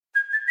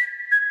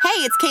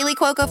Hey, it's Kaylee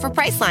Cuoco for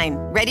Priceline.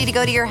 Ready to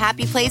go to your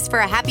happy place for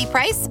a happy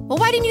price? Well,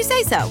 why didn't you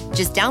say so?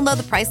 Just download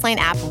the Priceline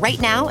app right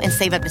now and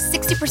save up to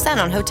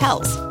 60% on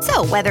hotels.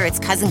 So whether it's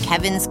Cousin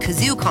Kevin's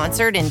Kazoo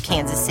Concert in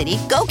Kansas City,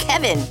 go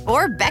Kevin,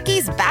 or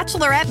Becky's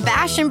Bachelorette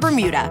Bash in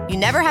Bermuda, you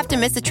never have to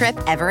miss a trip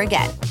ever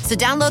again. So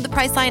download the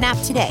Priceline app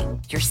today.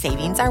 Your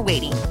savings are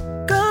waiting.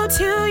 Go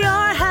to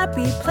your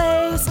happy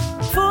place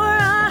for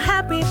a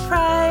happy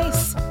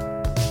price.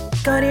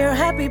 Go to your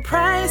happy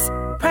price,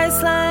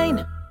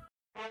 Priceline.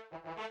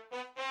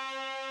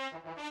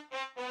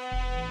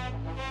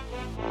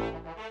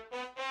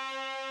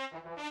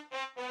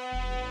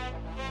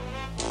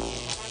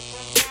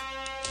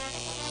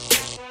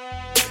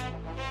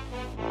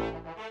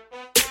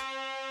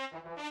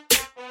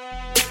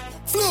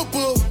 Flip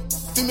book,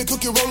 then the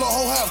cookie roll a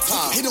whole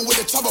halftime. Hit him with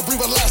a chopper,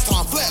 breathe a last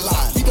time.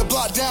 Flatline, beat the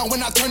block down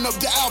when I turn up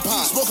the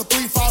Alpine. Smoke a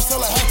 3-5, sell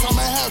a halftime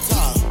at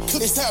halftime.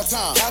 It's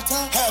halftime,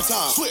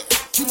 halftime. Switch,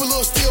 keep a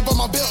little still by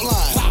my belt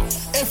line.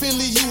 Effing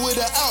leave you with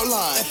an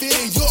outline.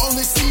 And you'll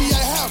only see me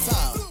at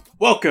halftime.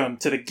 Welcome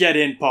to the Get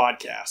In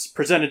Podcast,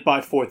 presented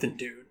by Fourth and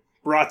Dude.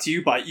 Brought to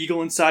you by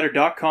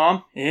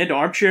EagleInsider.com and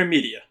Armchair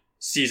Media.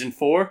 Season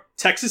 4,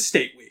 Texas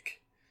State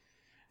Week.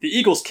 The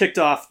Eagles kicked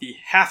off the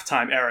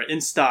halftime era in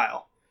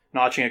style,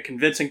 notching a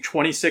convincing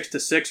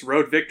 26-6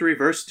 road victory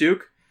versus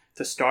Duke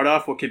to start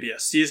off what could be a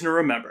season to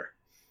remember.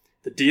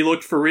 The D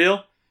looked for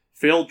real,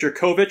 Phil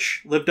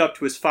Jurkovec lived up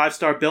to his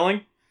 5-star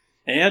billing,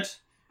 and,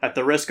 at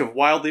the risk of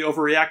wildly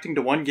overreacting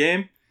to one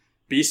game,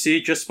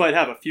 BC just might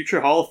have a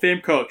future Hall of Fame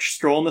coach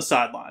strolling the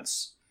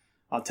sidelines.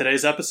 On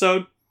today's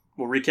episode,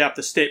 we'll recap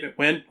the statement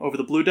win over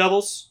the Blue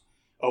Devils,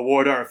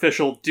 award our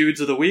official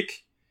Dudes of the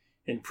Week,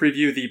 and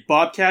preview the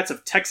Bobcats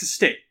of Texas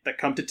State that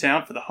come to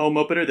town for the home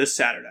opener this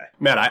Saturday.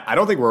 Man, I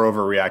don't think we're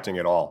overreacting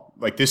at all.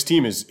 Like, this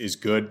team is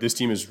good. This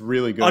team is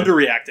really good.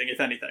 Underreacting,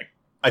 if anything.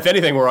 If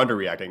anything, we're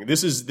underreacting.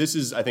 This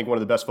is, I think, one of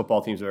the best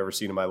football teams I've ever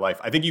seen in my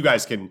life. I think you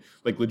guys can,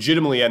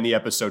 legitimately end the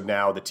episode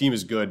now. The team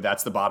is good.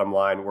 That's the bottom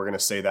line. We're going to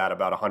say that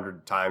about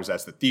 100 times.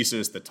 That's the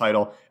thesis, the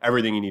title,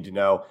 everything you need to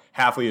know.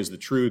 Hafley is the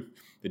truth.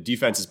 The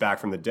defense is back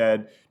from the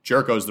dead.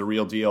 Jerko's the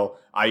real deal.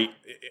 I,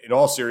 in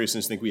all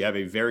seriousness, think we have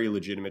a very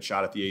legitimate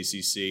shot at the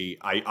ACC.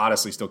 I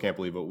honestly still can't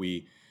believe what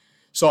we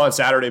saw on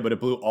Saturday, but it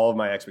blew all of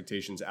my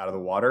expectations out of the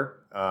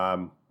water.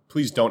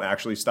 Please don't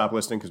actually stop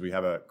listening because we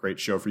have a great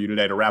show for you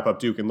today to wrap up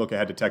Duke and look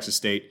ahead to Texas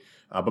State.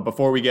 But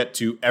before we get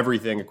to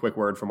everything, a quick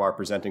word from our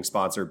presenting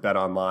sponsor,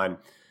 BetOnline.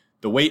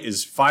 The wait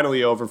is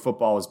finally over.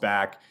 Football is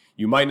back.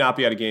 You might not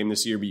be at a game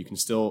this year, but you can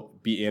still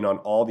be in on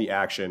all the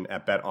action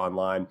at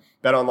BetOnline.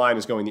 BetOnline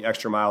is going the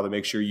extra mile to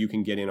make sure you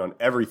can get in on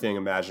everything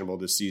imaginable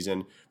this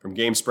season, from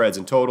game spreads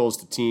and totals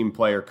to team,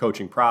 player,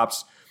 coaching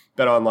props.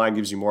 BetOnline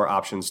gives you more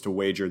options to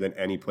wager than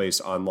any place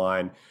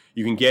online.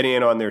 You can get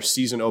in on their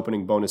season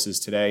opening bonuses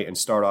today and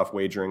start off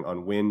wagering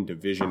on win,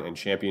 division, and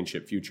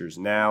championship futures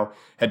now.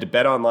 Head to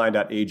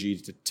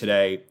betonline.ag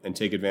today and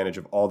take advantage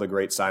of all the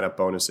great sign-up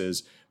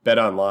bonuses.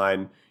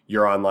 BetOnline,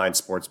 your online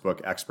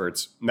sportsbook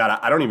experts. Matt,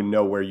 I don't even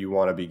know where you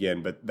want to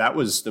begin, but that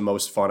was the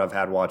most fun I've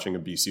had watching a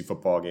BC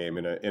football game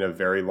in a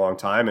very long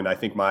time, and I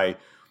think my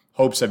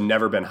hopes have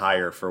never been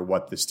higher for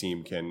what this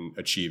team can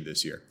achieve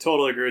this year.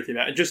 Totally agree with you,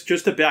 Matt. And just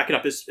to back it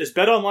up, is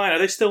BetOnline, are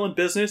they still in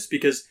business?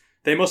 Because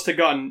they must have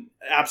gotten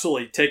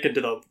absolutely taken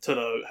to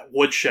the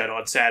woodshed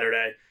on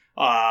Saturday,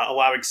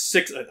 allowing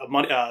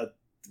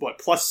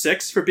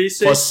 +6 for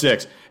BC?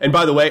 +6. And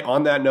by the way,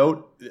 on that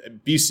note,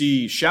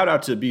 BC, shout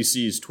out to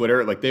BC's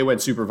Twitter. They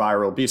went super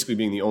viral, basically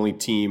being the only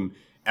team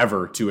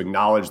ever to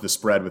acknowledge the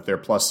spread with their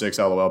 +6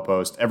 LOL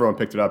post. Everyone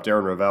picked it up.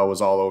 Darren Rovell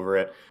was all over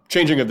it.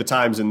 Changing of the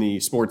times in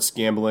the sports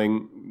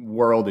gambling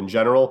world in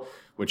general,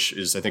 which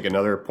is, I think,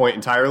 another point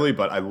entirely,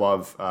 but I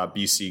love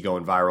BC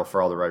going viral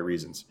for all the right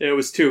reasons. It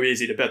was too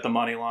easy to bet the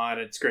money line.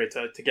 It's great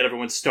to get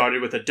everyone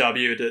started with a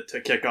W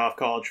to kick off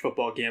college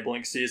football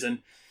gambling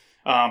season.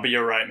 But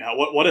you're right, Matt.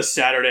 What a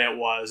Saturday it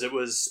was. It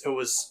was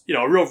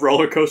a real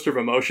roller coaster of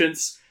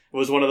emotions. It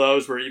was one of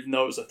those where even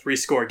though it was a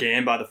 3-score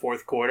game by the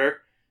fourth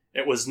quarter,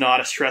 it was not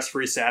a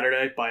stress-free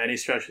Saturday by any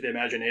stretch of the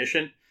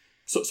imagination.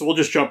 So we'll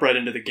just jump right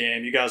into the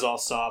game. You guys all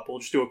saw it. We'll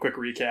just do a quick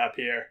recap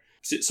here.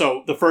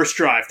 So the first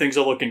drive, things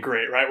are looking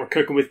great, right? We're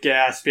cooking with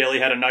gas. Bailey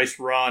had a nice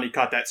run. He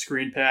caught that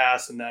screen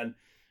pass, and then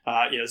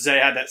Zay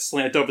had that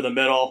slant over the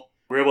middle.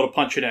 We were able to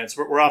punch it in.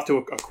 So we're off to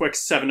a quick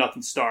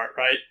 7-0 start,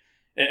 right?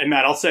 And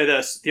Matt, I'll say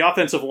this: the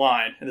offensive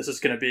line, and this is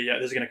going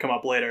to come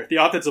up later. The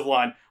offensive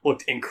line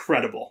looked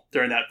incredible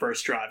during that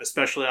first drive,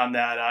 especially on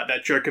that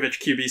Jurkovec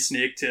QB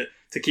sneak to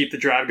keep the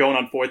drive going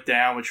on fourth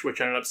down, which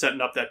ended up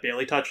setting up that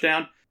Bailey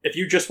touchdown. If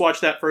you just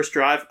watched that first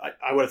drive,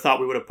 I would have thought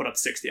we would have put up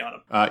 60 on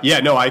him.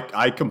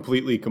 I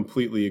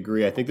completely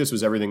agree. I think this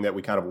was everything that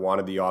we kind of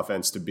wanted the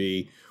offense to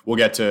be. We'll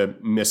get to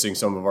missing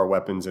some of our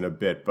weapons in a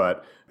bit,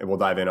 and we'll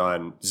dive in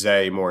on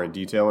Zay more in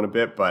detail in a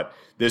bit. But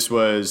this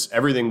was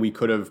everything we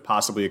could have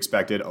possibly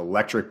expected.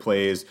 Electric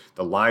plays,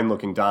 the line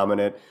looking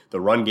dominant, the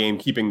run game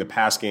keeping the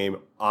pass game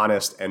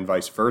honest, and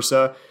vice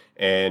versa.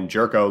 And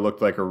Jerko looked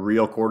like a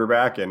real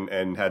quarterback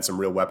and had some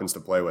real weapons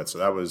to play with. So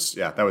that was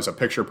a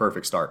picture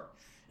perfect start.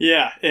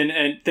 Yeah,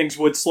 and things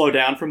would slow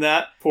down from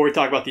that. Before we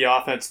talk about the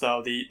offense,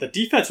 though, the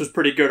defense was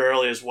pretty good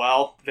early as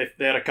well. They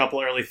had a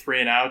couple early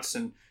 3-and-outs,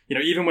 and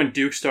even when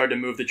Duke started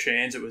to move the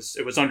chains, it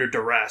was under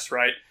duress,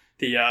 right?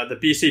 The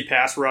BC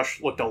pass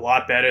rush looked a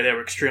lot better. They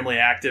were extremely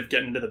active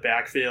getting into the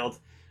backfield.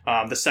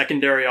 The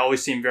secondary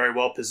always seemed very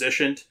well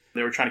positioned.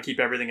 They were trying to keep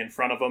everything in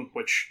front of them,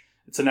 which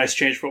it's a nice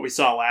change from what we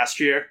saw last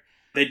year.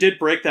 They did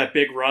break that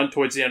big run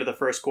towards the end of the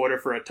first quarter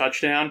for a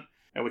touchdown,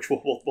 which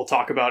we'll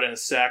talk about in a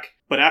sec.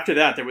 But after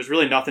that, there was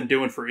really nothing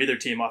doing for either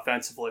team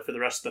offensively for the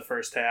rest of the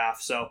first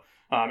half. So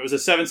it was a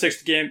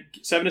 7-6 game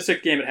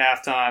at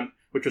halftime,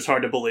 which was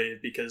hard to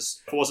believe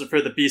because if it wasn't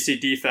for the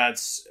BC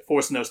defense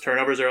forcing those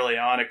turnovers early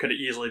on, it could have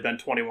easily been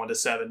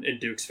 21-7 in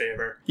Duke's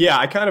favor. Yeah,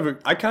 I kind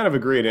of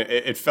agree. And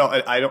it felt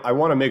I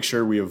want to make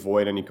sure we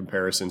avoid any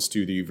comparisons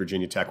to the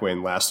Virginia Tech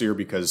win last year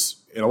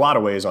because in a lot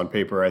of ways on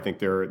paper, I think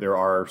there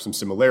are some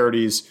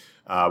similarities.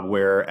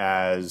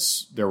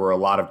 Whereas there were a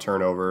lot of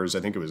turnovers, I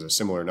think it was a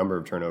similar number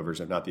of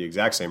turnovers, if not the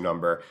exact same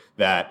number,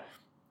 that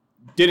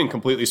didn't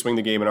completely swing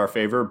the game in our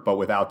favor, but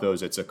without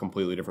those, it's a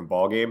completely different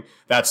ball game.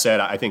 That said,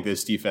 I think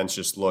this defense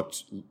just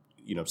looked,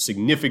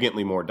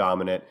 significantly more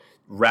dominant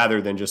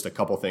rather than just a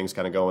couple things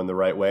kind of going the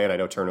right way. And I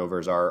know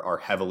turnovers are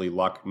heavily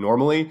luck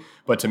normally,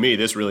 but to me,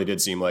 this really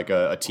did seem like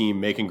a team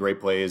making great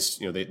plays.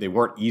 They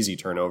weren't easy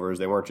turnovers.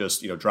 They weren't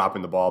just,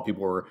 dropping the ball.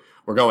 People were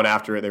going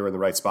after it. They were in the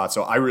right spot.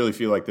 So I really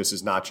feel like this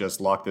is not just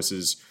luck. This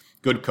is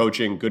good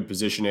coaching, good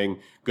positioning,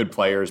 good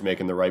players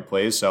making the right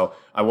plays. So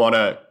I want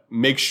to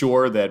make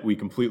sure that we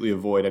completely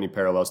avoid any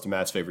parallels to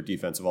Matt's favorite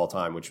defense of all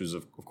time, which was,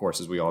 of course,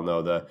 as we all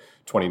know, the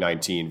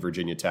 2019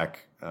 Virginia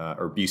Tech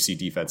or BC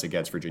defense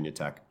against Virginia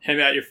Tech. Hey,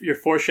 Matt, you're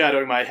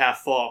foreshadowing my half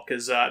fall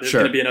because there's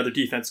going to be another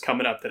defense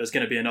coming up that is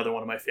going to be another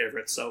one of my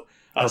favorites. So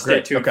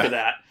stay tuned for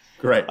that.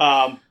 Great.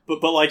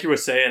 But like you were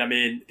saying, I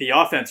mean, the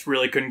offense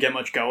really couldn't get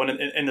much going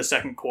in the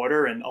second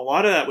quarter, and a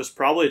lot of that was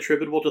probably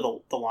attributable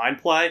to the line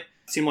play.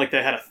 It seemed like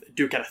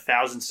Duke had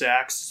 1,000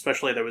 sacks,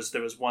 especially there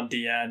was one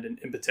D end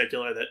in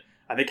particular that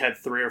I think had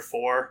 3 or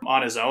 4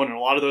 on his own, and a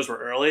lot of those were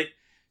early.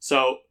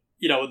 So,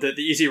 the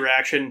easy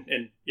reaction,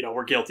 and,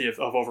 we're guilty of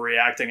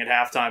overreacting at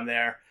halftime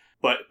there,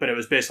 but it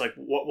was basically like,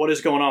 what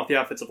is going on with the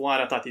offensive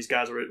line? I thought these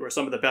guys were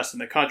some of the best in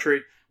the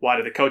country. Why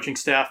did the coaching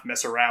staff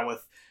mess around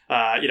with,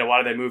 why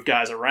do they move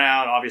guys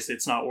around? Obviously,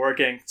 it's not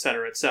working, et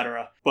cetera, et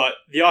cetera. But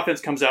the offense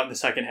comes out in the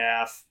second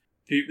half.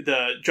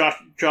 The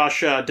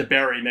Josh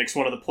DeBerry makes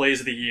one of the plays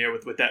of the year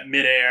with that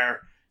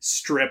midair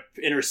strip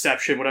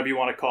interception, whatever you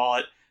want to call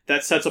it.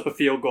 That sets up a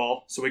field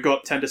goal. So we go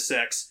up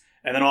 10-6,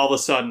 and then all of a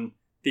sudden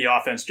the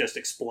offense just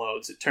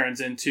explodes. It turns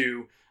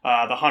into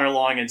the Hunter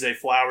Long and Zay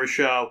Flowers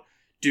show.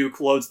 Duke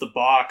loads the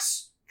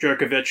box.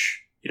 Jerkovich,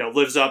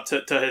 lives up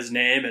to his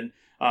name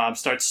and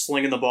starts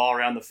slinging the ball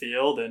around the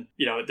field, and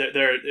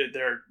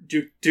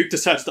Duke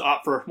decides to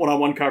opt for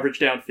one-on-one coverage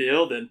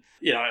downfield, and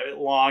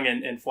Long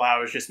and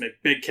Flowers just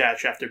make big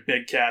catch after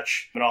big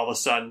catch, and all of a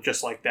sudden,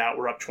 just like that,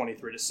 we're up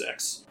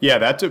 23-6. Yeah,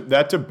 that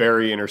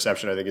DeBerry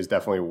interception I think is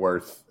definitely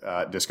worth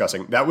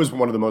discussing. That was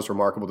one of the most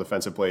remarkable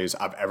defensive plays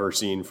I've ever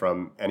seen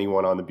from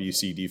anyone on the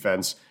BC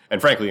defense, and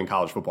frankly in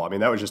college football. I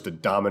mean, that was just a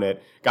dominant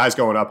guys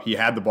going up. He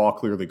had the ball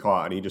clearly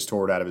caught, and he just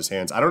tore it out of his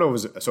hands. I don't know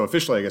if it was so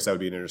officially. I guess that would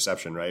be an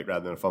interception, right,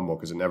 rather than a fumble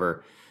because it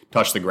never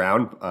touched the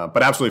ground.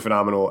 But absolutely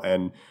phenomenal,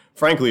 and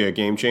frankly a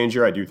game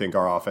changer. I do think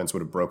our offense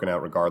would have broken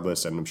out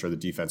regardless, and I'm sure the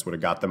defense would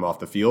have got them off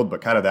the field.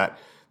 But kind of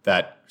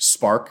that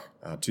spark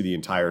to the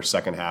entire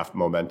second half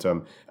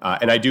momentum.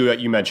 And I do.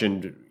 You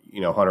mentioned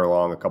Hunter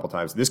Long a couple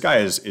times. This guy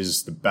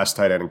is the best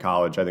tight end in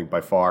college, I think by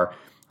far.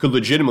 Could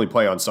legitimately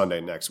play on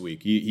Sunday next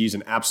week. He's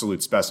an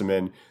absolute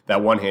specimen.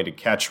 That one-handed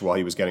catch while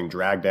he was getting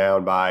dragged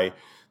down by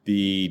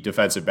the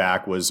defensive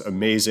back was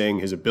amazing.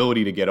 His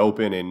ability to get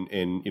open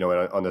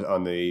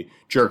on the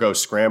Jerko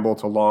scramble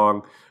to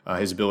Long,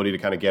 his ability to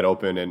kind of get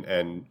open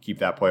and keep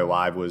that play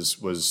alive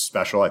was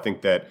special. I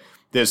think that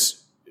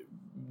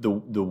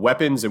the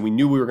weapons, and we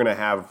knew we were going to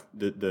have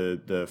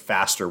the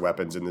faster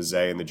weapons in the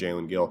Zay and the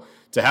Jalen Gill.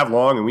 To have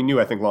Long, and we knew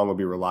I think Long would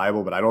be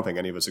reliable, but I don't think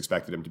any of us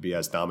expected him to be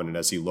as dominant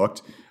as he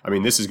looked. I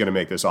mean, this is going to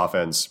make this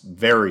offense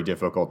very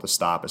difficult to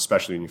stop,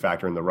 especially when you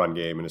factor in the run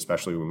game, and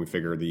especially when we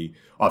figure the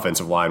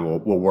offensive line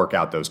will work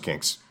out those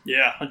kinks.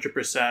 Yeah,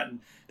 100%. And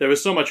there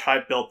was so much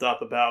hype built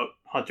up about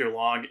Hunter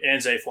Long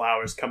and Zay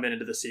Flowers coming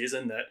into the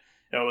season that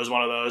it was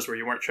one of those where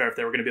you weren't sure if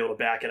they were going to be able to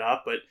back it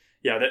up, but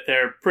yeah,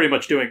 they're pretty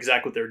much doing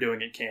exactly what they're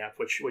doing in camp,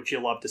 which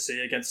you love to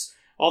see against,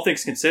 all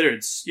things considered,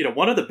 it's,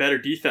 one of the better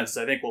defenses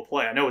I think will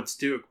play. I know it's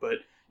Duke, but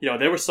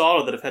they were solid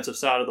on the defensive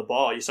side of the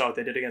ball. You saw what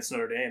they did against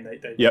Notre Dame.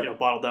 They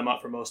bottled them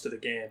up for most of the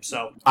game.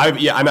 So I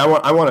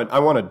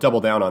want to double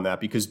down on that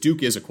because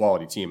Duke is a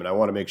quality team, and I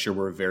want to make sure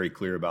we're very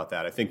clear about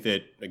that. I think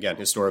that again,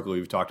 historically,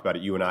 we've talked about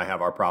it. You and I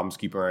have our problems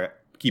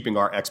keeping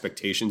our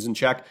expectations in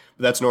check,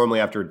 but that's normally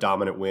after a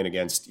dominant win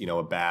against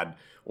a bad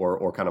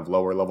or kind of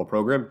lower level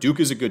program. Duke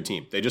is a good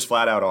team. They just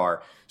flat out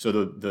are. So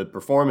the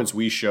performance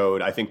we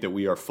showed, I think that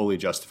we are fully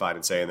justified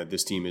in saying that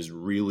this team is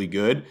really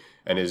good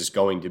and is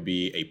going to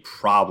be a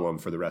problem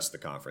for the rest of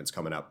the conference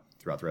coming up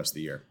throughout the rest of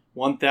the year.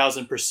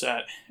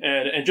 1,000%.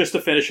 And just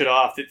to finish it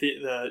off,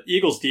 the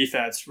Eagles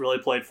defense really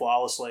played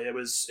flawlessly. It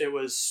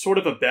was sort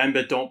of a bend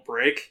but don't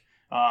break.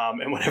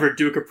 And whenever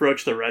Duke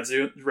approached the red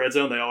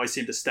zone, they always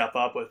seemed to step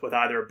up with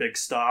either a big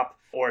stop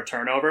or a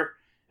turnover.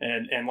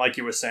 And like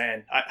you were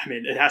saying, I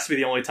mean, it has to be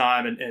the only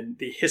time in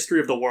the history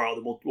of the world,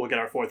 and we'll get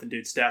our fourth and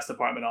Dude stats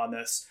department on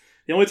this,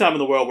 the only time in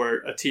the world where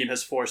a team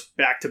has forced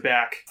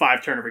back-to-back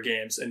 5 turnover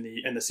games in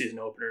the season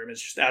opener. I mean,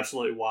 it's just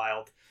absolutely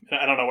wild.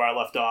 I don't know where I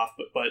left off,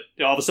 but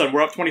all of a sudden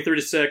we're up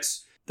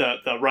 23-6.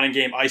 The running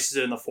game ices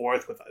it in the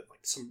fourth with like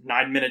some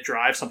 9-minute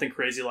drive, something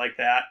crazy like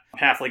that.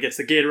 Hafley gets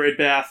the Gatorade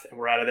bath, and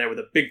we're out of there with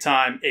a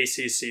big-time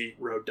ACC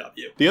road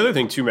W. The other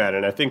thing, too, Matt,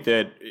 and I think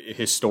that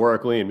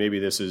historically, and maybe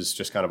this is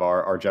just kind of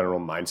our general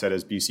mindset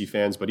as BC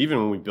fans, but even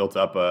when we built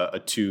up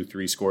a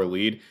 2-3 score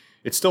lead,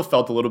 it still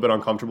felt a little bit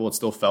uncomfortable. It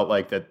still felt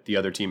like that the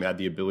other team had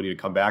the ability to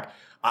come back.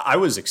 I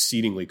was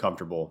exceedingly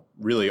comfortable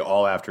really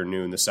all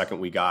afternoon the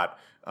second we got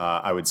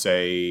I would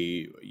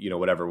say,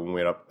 whatever, when we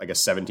went up, I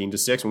guess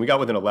 17-6, when we got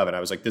within 11, I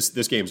was like,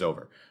 this game's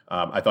over.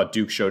 I thought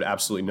Duke showed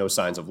absolutely no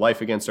signs of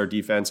life against our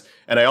defense.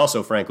 And I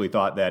also frankly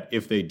thought that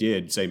if they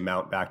did say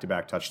mount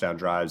back-to-back touchdown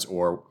drives,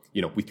 or,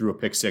 we threw a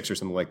pick six or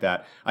something like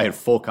that, I had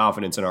full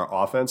confidence in our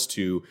offense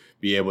to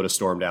be able to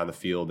storm down the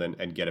field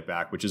and get it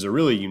back, which is a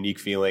really unique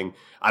feeling.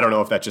 I don't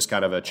know if that's just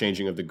kind of a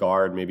changing of the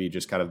guard, maybe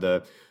just kind of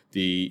the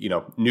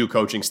new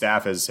coaching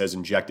staff has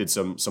injected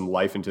some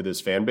life into this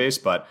fan base.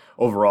 But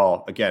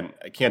overall, again,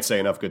 I can't say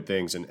enough good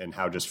things and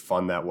how just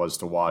fun that was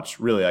to watch,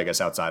 really, I guess,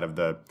 outside of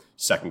the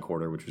second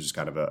quarter, which was just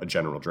kind of a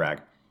general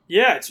drag.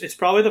 Yeah, it's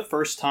probably the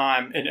first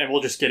time, and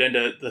we'll just get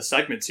into the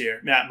segments here.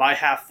 Matt, my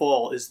half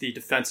full is the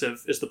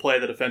play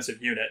of the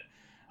defensive unit.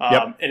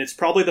 And it's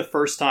probably the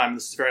first time,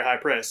 this is very high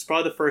praise, it's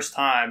probably the first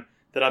time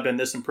that I've been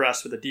this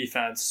impressed with the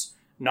defense,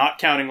 not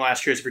counting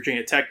last year's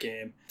Virginia Tech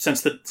game,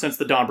 since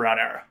the Don Brown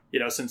era.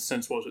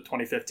 Since what was it,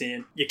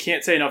 2015? You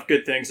can't say enough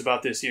good things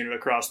about this unit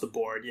across the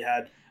board. You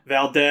had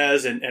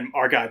Valdez and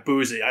our guy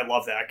Boozy. I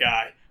love that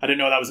guy. I didn't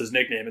know that was his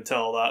nickname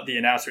until the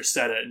announcer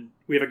said it. And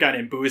we have a guy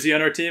named Boozy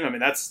on our team. I mean,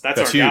 that's our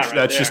huge. Guy right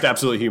that's there. Just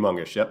absolutely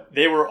humongous. Yep.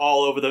 They were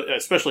all over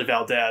especially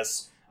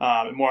Valdez.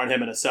 More on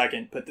him in a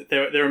second. But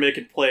they were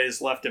making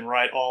plays left and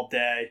right all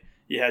day.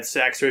 You had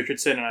Sax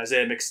Richardson and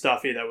Isaiah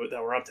McStuffy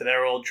that were up to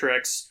their old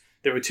tricks.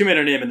 There were two men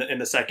in in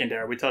the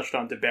secondary. We touched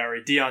on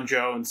DeBerry. Deion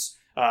Jones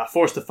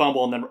forced a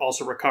fumble and then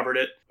also recovered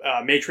it.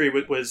 Maitre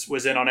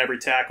was in on every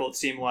tackle, it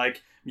seemed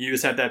like.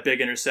 Muse had that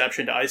big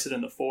interception to ice it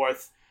in the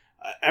fourth.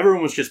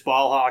 Everyone was just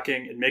ball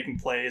hawking and making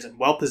plays and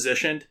well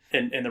positioned.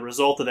 And the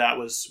result of that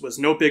was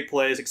no big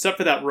plays except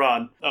for that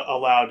run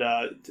allowed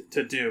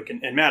to Duke.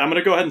 And Matt, I'm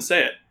going to go ahead and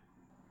say it.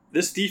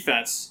 This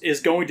defense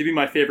is going to be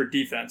my favorite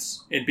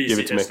defense in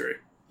BC history.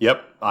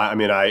 Yep. I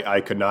mean,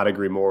 I could not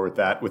agree more with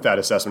that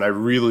assessment. I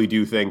really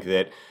do think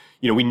that,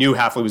 we knew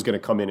Hafley was going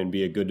to come in and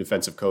be a good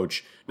defensive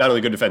coach, not only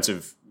a good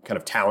defensive kind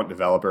of talent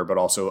developer, but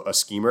also a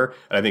schemer.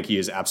 And I think he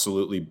has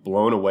absolutely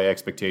blown away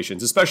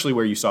expectations, especially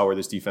where you saw where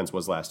this defense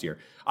was last year.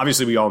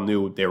 Obviously, we all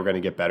knew they were going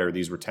to get better.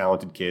 These were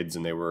talented kids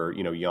and they were,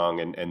 young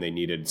and they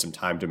needed some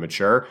time to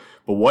mature.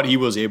 But what he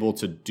was able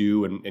to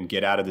do and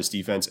get out of this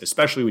defense,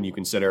 especially when you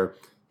consider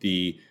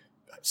the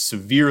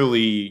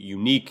severely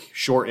unique,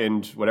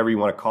 shortened, whatever you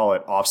want to call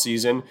it,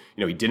 offseason.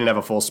 He didn't have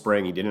a full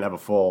spring. He didn't have a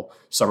full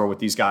summer with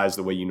these guys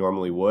the way you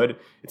normally would.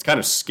 It's kind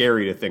of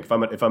scary to think.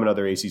 If I'm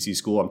another ACC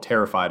school, I'm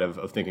terrified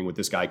of thinking what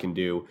this guy can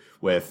do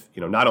with,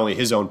 not only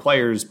his own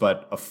players,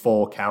 but a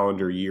full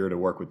calendar year to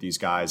work with these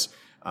guys.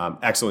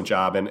 Excellent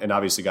job. And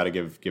obviously got to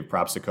give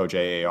props to Coach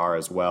AAR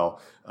as well,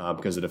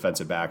 because the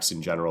defensive backs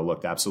in general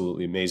looked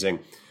absolutely amazing.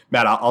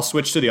 Matt, I'll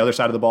switch to the other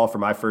side of the ball for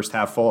my first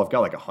half full. I've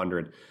got like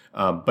 100.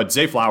 But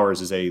Zay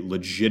Flowers is a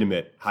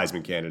legitimate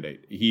Heisman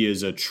candidate. He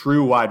is a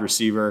true wide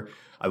receiver.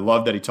 I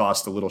love that he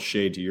tossed a little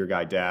shade to your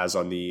guy Daz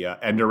on the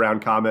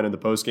end-around comment in the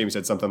postgame. He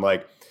said something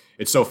like,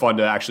 it's so fun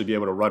to actually be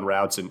able to run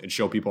routes and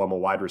show people I'm a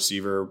wide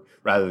receiver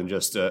rather than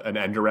just an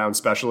end-around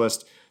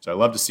specialist. So I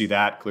love to see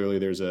that. Clearly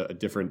there's a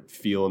different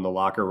feel in the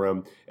locker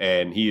room,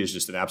 and he is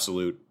just an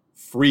absolute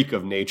freak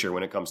of nature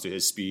when it comes to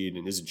his speed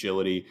and his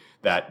agility.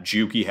 That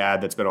juke he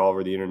had that's been all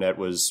over the internet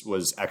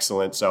was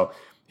excellent. So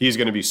he's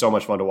going to be so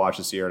much fun to watch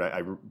this year, and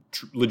I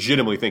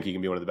legitimately think he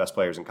can be one of the best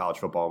players in college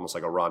football, almost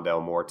like a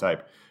Rondale Moore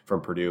type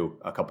from Purdue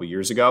a couple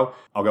years ago.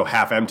 I'll go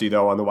half empty,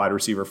 though, on the wide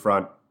receiver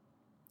front.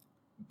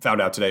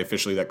 Found out today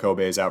officially that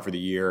Kobe is out for the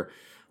year,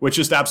 which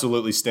just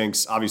absolutely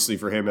stinks. Obviously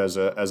for him as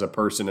a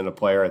person and a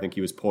player, I think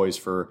he was poised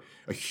for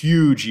a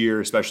huge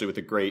year, especially with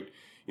a great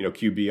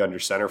QB under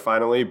center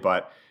finally.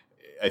 But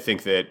I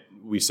think that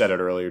we said it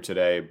earlier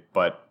today,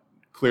 but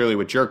clearly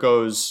with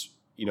Jerko's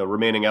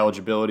remaining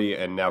eligibility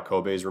and now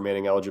Kobe's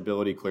remaining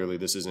eligibility, clearly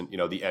this isn't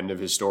the end of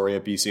his story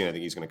at BC, and I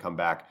think he's going to come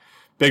back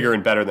bigger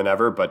and better than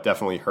ever, but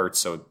definitely hurts.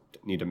 So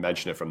need to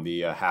mention it from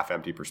the half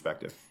empty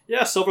perspective.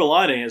 Yeah, silver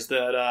lining is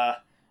that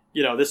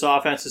this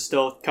offense is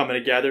still coming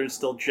together and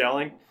still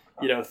gelling.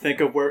 Think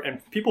of where, and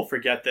people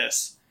forget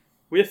this.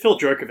 We have Phil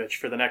Jerkovich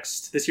for the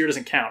next. This year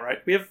doesn't count, right?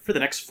 We have for the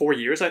next 4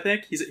 years. I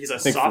think he's a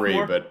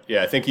sophomore. 3, but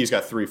yeah, I think he's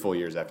got 3 full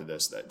years after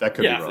this. That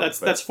could be wrong.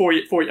 That's 4.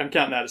 I'm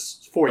counting that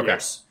as 4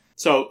 years.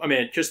 So I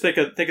mean, just think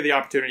of the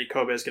opportunity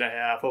Kobe is going to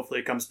have.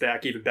 Hopefully, it comes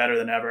back even better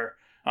than ever.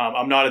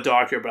 I'm not a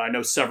doctor, but I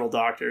know several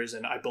doctors,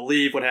 and I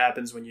believe what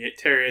happens when you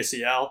tear your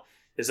ACL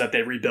is that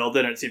they rebuild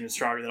it, and it's even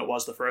stronger than it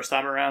was the first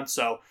time around.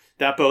 So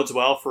that bodes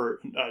well for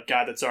a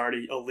guy that's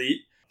already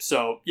elite.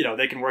 So,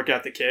 they can work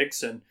out the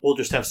kinks, and we'll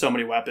just have so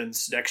many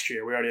weapons next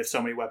year. We already have so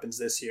many weapons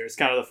this year. It's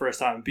kind of the first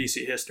time in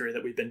BC history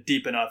that we've been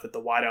deep enough at the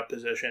wideout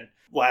position.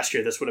 Last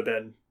year, this would have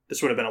been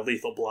a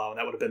lethal blow, and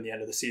that would have been the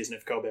end of the season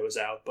if Kobe was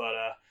out. But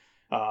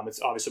it's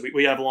obviously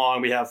we have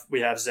Long, we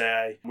have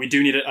Zay. We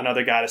do need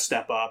another guy to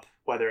step up,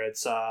 whether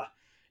it's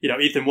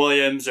Ethan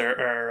Williams or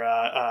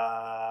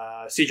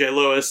CJ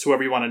Lewis,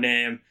 whoever you want to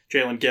name,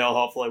 Jalen Gill.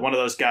 Hopefully, one of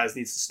those guys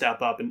needs to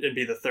step up and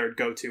be the third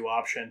go-to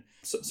option.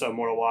 So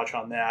more to watch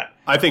on that.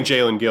 I think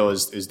Jalen Gill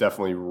is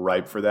definitely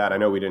ripe for that. I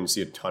know we didn't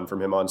see a ton from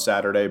him on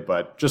Saturday,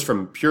 but just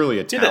from purely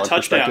a talent that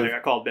touchdown perspective, that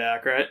got called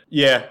back, right?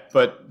 Yeah,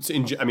 but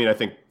I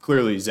think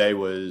clearly Zay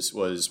was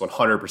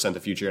 100% the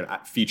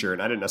feature,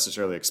 and I didn't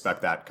necessarily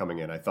expect that coming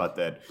in. I thought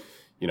that,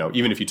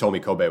 even if you told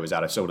me Kobe was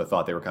out, I still would have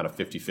thought they were kind of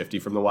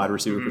 50-50 from the wide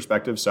receiver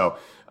perspective. So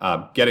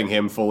getting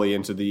him fully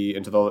into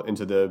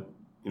the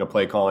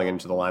play calling,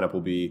 into the lineup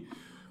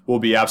will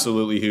be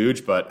absolutely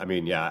huge. But I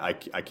mean, yeah,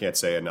 I can't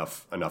say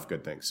enough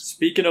good things.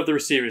 Speaking of the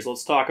receivers,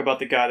 let's talk about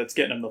the guy that's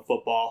getting him the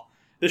football.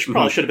 This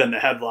probably should have been the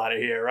headliner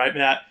here, right,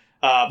 Matt?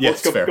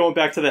 Yes, fair. Going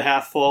back to the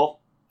half full,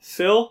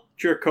 Phil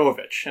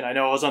Jerkovich. And I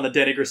know I was on the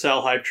Danny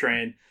Grissel hype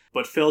train,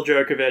 but Phil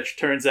Jerkovich,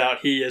 turns out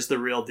he is the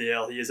real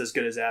deal. He is as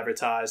good as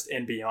advertised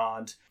and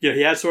beyond.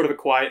 He had sort of a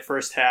quiet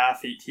first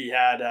half. He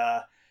had,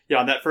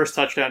 on that first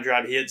touchdown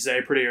drive, he hit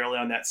Zay pretty early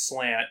on that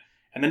slant.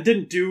 And then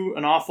didn't do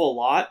an awful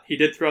lot. He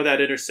did throw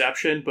that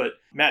interception, but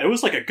Matt, it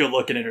was like a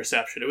good-looking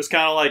interception. It was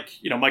kind of like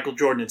Michael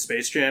Jordan in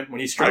Space Jam when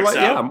he strikes out.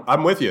 Yeah,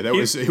 I'm with you. It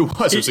was a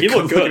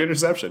good-looking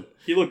interception.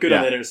 He looked good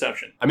on that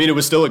interception. I mean, it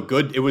was still a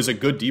good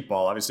deep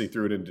ball. Obviously,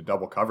 threw it into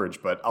double coverage,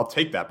 but I'll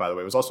take that. By the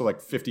way, it was also like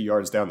 50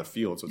 yards down the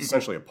field, so it's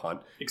essentially a punt.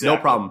 Exactly. No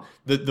problem.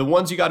 The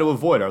ones you got to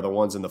avoid are the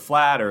ones in the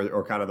flat,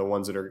 or kind of the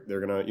ones that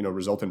they're going to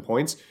result in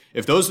points.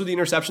 If those are the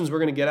interceptions we're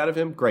going to get out of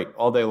him, great,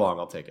 all day long,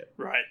 I'll take it.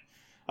 Right.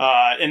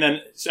 And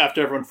then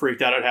after everyone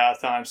freaked out at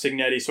halftime,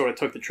 Cignetti sort of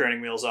took the training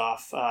wheels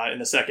off in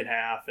the second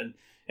half.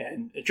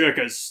 And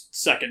Jerko's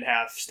second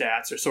half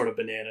stats are sort of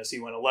bananas. He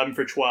went 11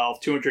 for 12,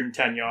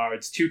 210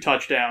 yards, 2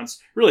 touchdowns,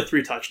 really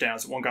 3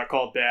 touchdowns. One got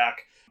called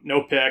back,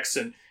 no picks.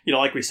 And,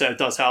 like we said, it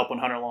does help when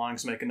Hunter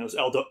Long's making those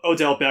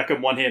Odell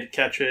Beckham one-handed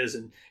catches.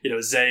 And,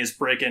 Zay is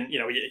breaking,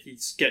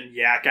 he's getting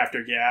yak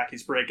after yak.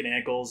 He's breaking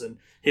ankles. And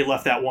he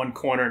left that one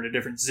corner in a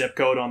different zip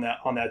code on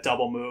that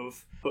double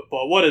move. But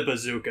what a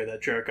bazooka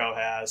that Jerko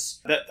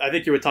has. I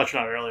think you were touching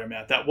on it earlier,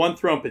 Matt. That one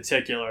throw in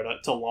particular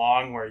to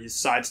Long where he's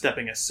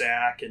sidestepping a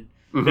sack and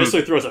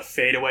basically throws a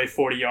fadeaway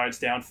 40 yards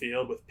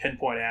downfield with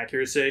pinpoint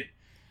accuracy.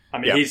 I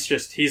mean,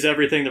 he's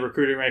everything the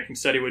recruiting ranking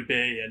said he would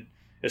be, and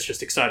it's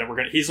just exciting.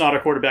 He's not a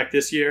quarterback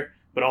this year,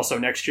 but also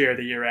next year,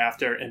 the year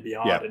after, and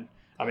beyond. Yeah. And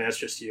I mean, that's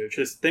just huge.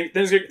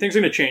 Things are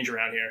going to change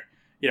around here.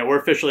 We're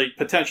officially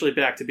potentially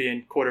back to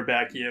being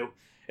quarterback U.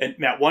 And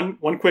Matt, one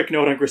quick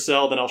note on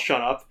Grissel, then I'll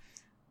shut up.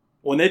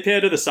 When they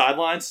panned to the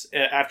sidelines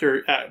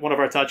after one of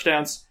our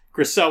touchdowns,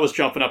 Grissel was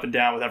jumping up and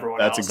down with everyone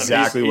else. That's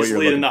exactly what you're looking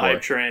for. He's leading the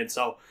hype train,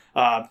 so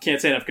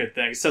can't say enough good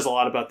things. It says a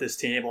lot about this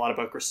team, a lot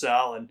about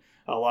Grissel, and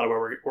a lot of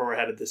where we're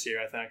headed this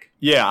year, I think.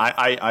 Yeah,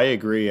 I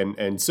agree.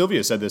 And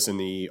Sylvia said this in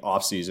the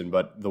offseason,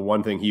 but the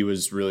one thing he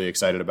was really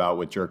excited about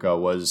with Jerko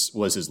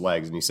was his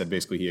legs. And he said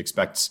basically he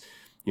expects,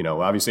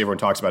 obviously everyone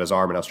talks about his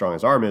arm and how strong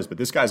his arm is, but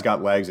this guy's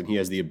got legs and he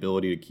has the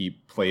ability to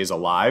keep plays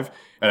alive.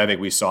 And I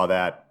think we saw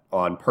that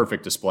on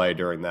perfect display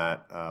during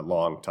that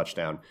long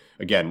touchdown.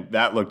 Again,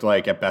 that looked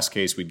like at best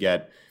case we'd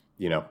get,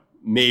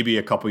 maybe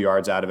a couple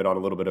yards out of it on a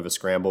little bit of a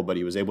scramble, but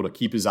he was able to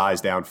keep his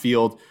eyes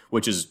downfield,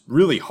 which is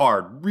really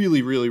hard,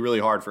 really, really, really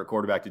hard for a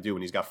quarterback to do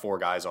when he's got 4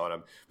 guys on him.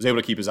 He was able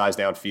to keep his eyes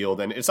downfield,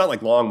 and it's not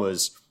like Long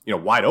was,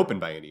 wide open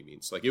by any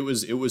means. Like it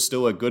was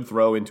still a good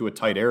throw into a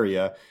tight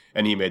area,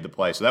 and he made the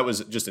play. So that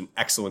was just an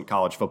excellent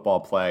college football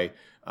play,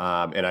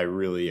 and I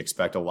really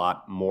expect a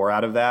lot more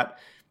out of that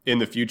in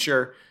the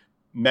future.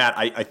 Matt,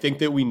 I think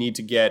that we need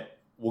to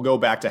we'll go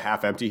back to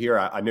half empty here.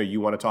 I know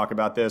you want to talk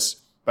about this,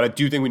 but I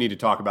do think we need to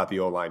talk about the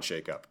O-line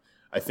shakeup.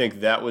 I think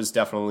that was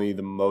definitely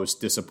the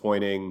most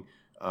disappointing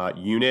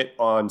unit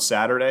on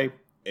Saturday,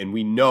 and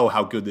we know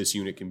how good this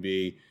unit can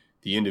be.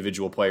 The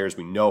individual players,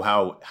 we know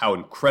how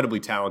incredibly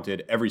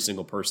talented every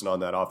single person on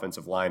that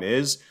offensive line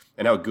is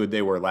and how good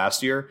they were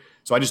last year.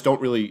 So I just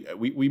don't really,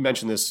 we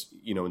mentioned this,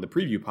 in the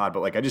preview pod,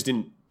 but I just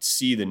didn't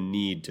see the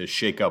need to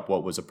shake up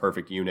what was a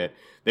perfect unit.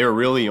 They were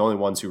really the only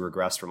ones who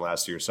regressed from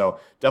last year. So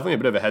definitely a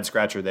bit of a head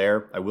scratcher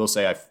there. I will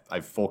say I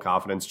have full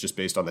confidence just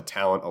based on the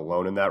talent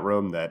alone in that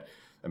room that,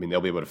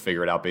 they'll be able to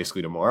figure it out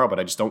basically tomorrow, but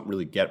I just don't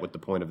really get what the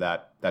point of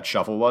that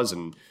shuffle was.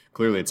 And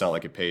clearly it's not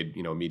like it paid,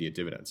 immediate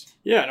dividends.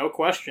 Yeah, no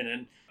question.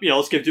 And,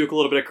 let's give Duke a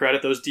little bit of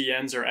credit. Those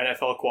DNs are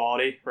NFL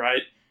quality,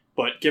 right?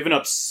 But giving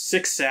up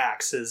 6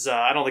 sacks is,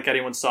 I don't think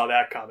anyone saw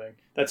that coming.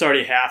 That's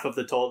already half of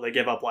the total they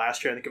gave up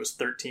last year. I think it was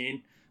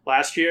 13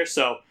 last year.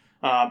 So,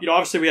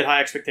 obviously we had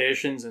high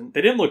expectations, and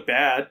they didn't look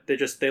bad.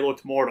 They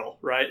looked mortal,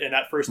 right? And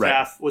that first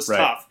half was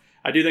tough.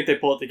 I do think they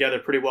pulled it together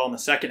pretty well in the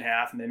second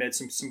half, and they made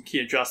some key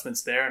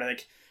adjustments there. And I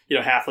think,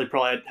 Hafley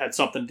probably had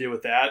something to do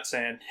with that,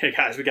 saying, hey,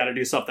 guys, we got to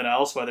do something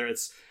else, whether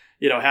it's,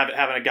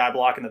 having a guy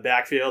block in the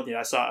backfield.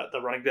 I saw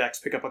the running backs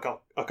pick up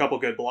a couple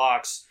good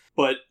blocks.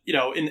 But,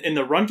 in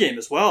the run game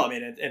as well, I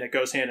mean, and it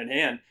goes hand in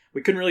hand,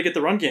 we couldn't really get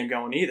the run game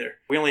going either.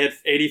 We only had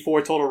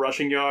 84 total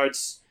rushing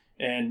yards.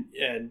 And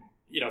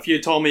if you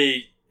had told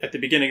me at the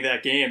beginning of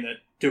that game that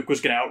Duke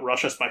was going to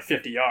outrush us by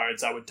 50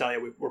 yards, I would tell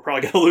you we're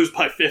probably going to lose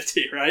by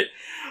 50, right?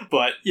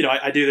 But,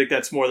 I do think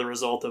that's more the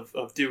result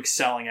of Duke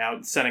selling out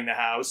and sending the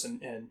house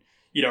and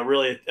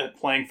really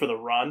playing for the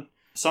run.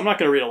 So I'm not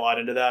going to read a lot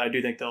into that. I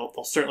do think they'll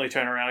certainly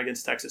turn around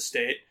against Texas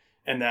State.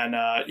 And then,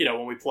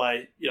 when we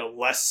play,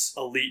 less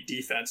elite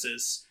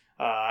defenses,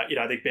 I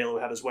think Baylor will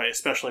have his way,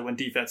 especially when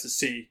defenses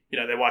see,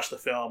 they watch the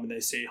film and they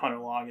see Hunter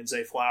Long and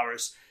Zay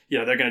Flowers,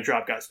 they're going to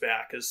drop guys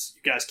back because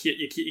you guys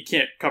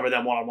can't cover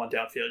them one-on-one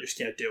downfield. You just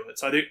can't do it.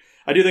 So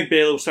I do think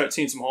Baylor will start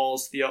seeing some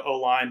holes. The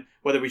O-line,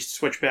 whether we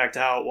switch back to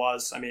how it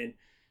was, I mean,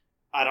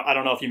 I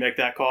don't know if you make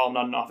that call. I'm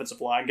not an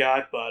offensive line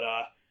guy, but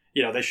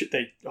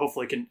they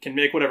hopefully can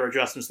make whatever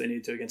adjustments they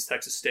need to against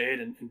Texas State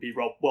and be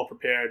well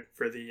prepared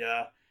for the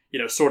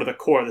sort of the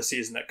core of the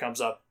season that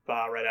comes up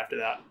right after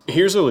that.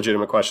 Here's a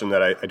legitimate question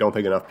that I don't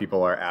think enough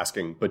people are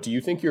asking, but do you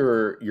think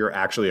you're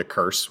actually a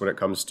curse when it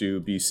comes to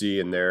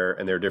BC and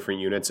their different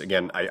units?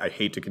 Again, I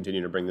hate to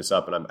continue to bring this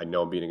up, and I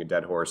know I'm beating a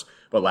dead horse,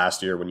 but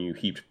last year when you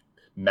heaped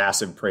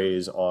massive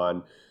praise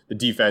on the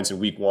defense in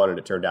week 1 and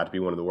it turned out to be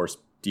one of the worst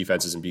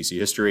defenses in BC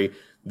history,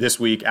 this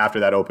week after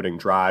that opening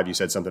drive, you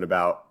said something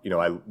about,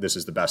 this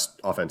is the best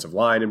offensive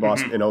line in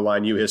Boston in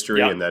O-line U history.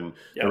 Yep. And then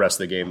the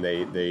rest of the game,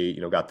 they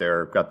got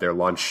their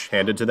lunch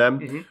handed to them.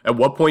 Mm-hmm. At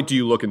what point do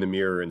you look in the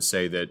mirror and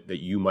say that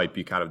you might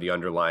be kind of the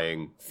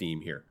underlying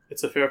theme here?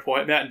 It's a fair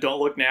point, Matt. And don't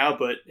look now,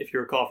 but if you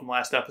recall from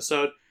last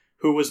episode,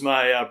 who was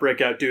my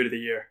breakout dude of the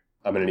year?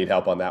 I'm going to need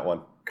help on that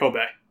one.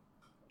 Kobe.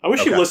 I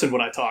wish you listened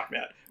when I talk,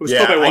 Matt. It was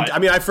Kobe White.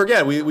 I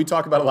forget. We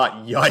talk about it a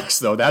lot. Yikes,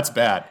 though. That's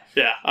bad.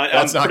 Yeah,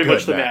 that's not pretty good,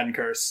 much the Madden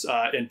curse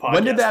in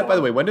podcast. By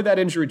the way, when did that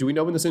injury, do we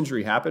know when this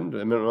injury happened?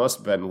 I mean, it must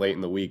have been late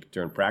in the week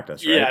during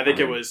practice, right? Yeah, I think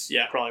it was,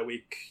 probably a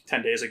week,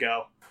 10 days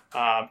ago.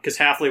 Because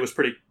Hafley was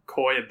pretty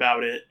coy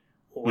about it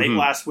late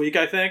last week,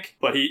 I think.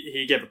 But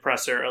he gave a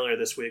presser earlier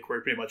this week where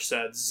he pretty much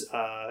said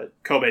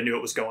Kobe knew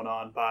what was going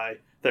on by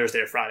Thursday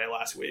or Friday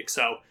last week.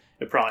 So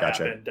it probably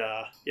happened,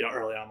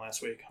 early on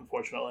last week,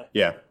 unfortunately.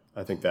 Yeah.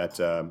 I think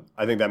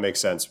that makes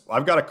sense.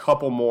 I've got a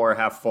couple more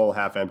half full,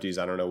 half empties.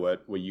 I don't know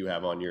what you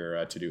have on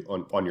your to do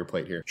on your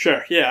plate here.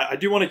 Sure. Yeah, I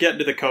do want to get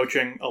into the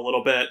coaching a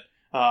little bit,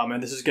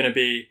 and this is going to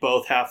be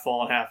both half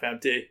full and half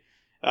empty.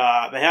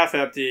 The half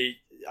empty,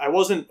 I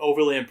wasn't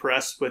overly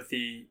impressed with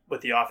the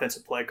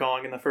offensive play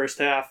calling in the first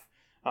half,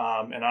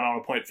 and I don't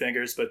want to point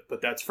fingers,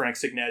 but that's Frank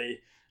Cignetti.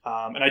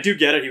 And I do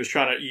get it. He was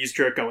trying to ease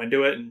Jerko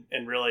into it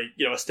and really,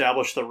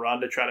 establish the run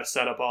to try to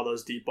set up all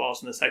those deep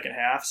balls in the second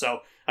half.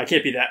 So I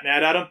can't be that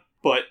mad at him.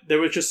 But there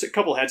was just a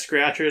couple head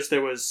scratchers.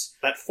 There was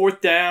that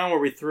fourth down where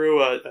we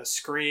threw a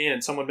screen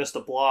and someone missed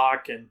a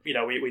block. And,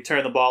 we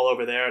turned the ball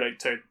over there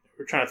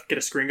we're trying to get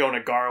a screen going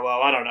to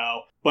Garwo. I don't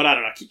know. But I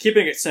don't know.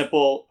 Keeping it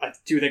simple, I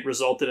do think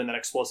resulted in that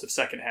explosive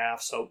second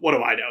half. So what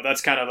do I know?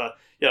 That's kind of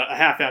a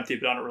half empty,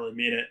 but I don't really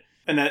mean it.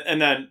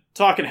 And then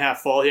talking half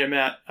full here,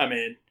 Matt, I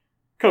mean,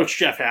 Coach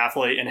Jeff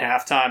Hafley in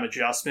halftime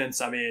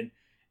adjustments. I mean,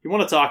 you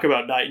want to talk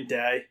about night and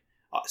day,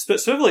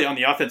 specifically on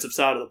the offensive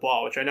side of the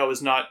ball, which I know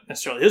is not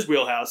necessarily his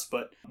wheelhouse,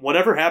 but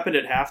whatever happened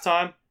at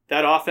halftime,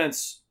 that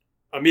offense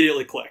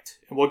immediately clicked.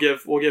 And we'll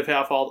give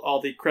Haf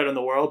all the credit in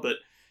the world, but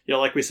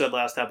like we said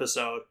last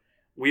episode,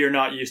 we are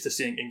not used to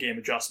seeing in-game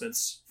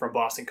adjustments from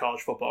Boston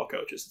College football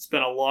coaches. It's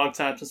been a long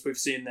time since we've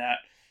seen that,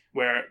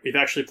 where we've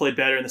actually played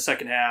better in the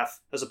second half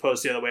as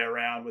opposed to the other way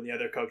around when the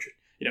other coach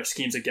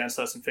schemes against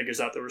us and figures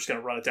out that we're just going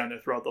to run it down their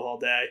throat the whole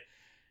day.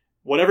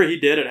 Whatever he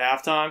did at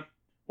halftime,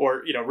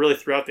 or really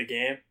throughout the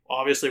game,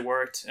 obviously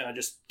worked, and I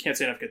just can't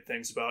say enough good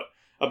things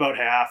about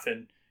Haf.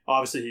 And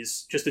obviously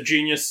he's just a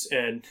genius,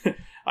 and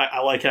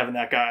I like having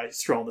that guy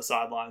strolling the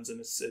sidelines, and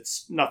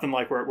it's nothing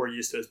like we're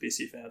used to as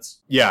BC fans.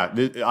 Yeah,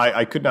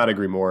 I could not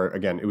agree more.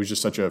 Again, it was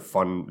just such a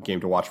fun game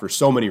to watch for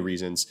so many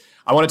reasons.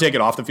 I want to take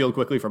it off the field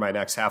quickly for my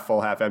next half full,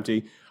 half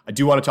empty. I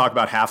do want to talk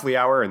about Hafley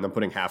Hour and then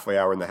putting Hafley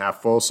Hour in the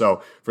half full.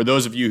 So for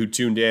those of you who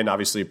tuned in,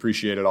 obviously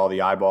appreciated all the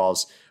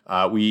eyeballs.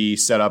 We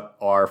set up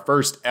our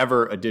first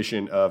ever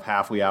edition of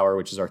Hafley Hour,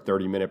 which is our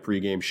 30-minute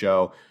pregame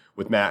show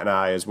with Matt and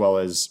I, as well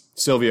as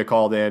Sylvia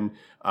called in,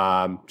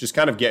 just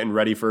kind of getting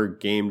ready for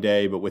game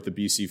day, but with the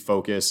BC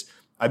focus.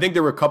 I think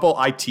there were a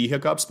couple IT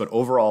hiccups, but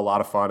overall a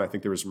lot of fun. I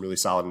think there was some really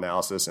solid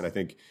analysis, and I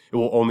think it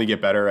will only get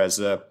better as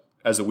the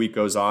week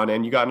goes on.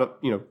 And you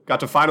got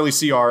to finally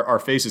see our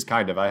faces.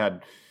 Kind of. I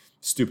had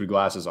stupid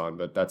glasses on,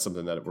 but that's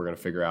something that we're going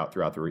to figure out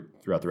throughout the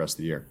rest of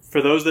the year.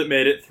 For those that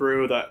made it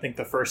through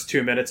the first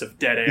 2 minutes of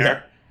dead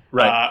air,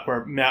 Right.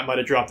 Where Matt might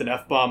have dropped an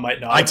F-bomb, might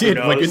not. I did,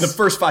 like in the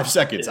first 5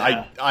 seconds.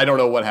 Yeah. I don't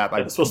know what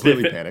happened. I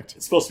completely panicked.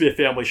 It's supposed to be a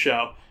family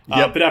show.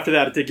 Yep. But after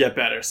that, it did get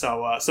better.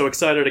 So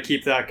excited to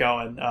keep that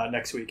going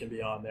next week and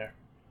beyond there.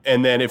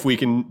 And then if we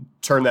can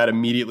turn that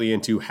immediately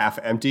into half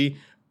empty,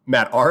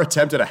 Matt, our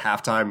attempt at a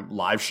halftime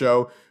live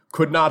show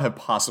could not have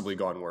possibly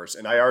gone worse.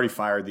 And I already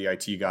fired the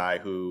IT guy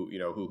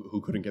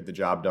who couldn't get the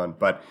job done.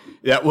 But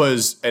that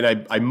was,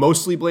 and I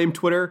mostly blame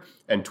Twitter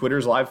and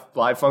Twitter's live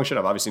function.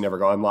 I've obviously never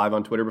gone live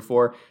on Twitter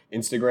before.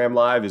 Instagram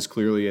Live is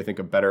clearly, I think,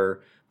 a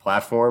better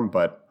platform,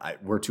 but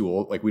we're too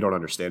old. Like, we don't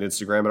understand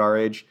Instagram at our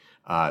age.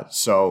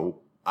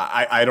 So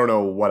I don't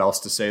know what else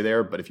to say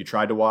there, but if you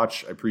tried to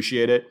watch, I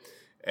appreciate it.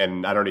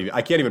 And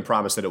I can't even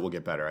promise that it will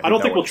get better. I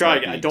don't think we'll try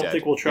again. I don't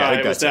think we'll try.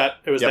 It was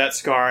that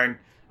scarring.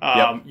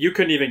 You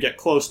couldn't even get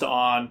close to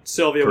on.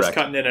 Sylvia was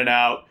cutting in and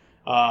out.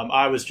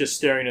 I was just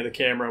staring at the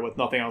camera with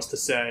nothing else to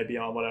say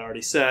beyond what I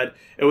already said.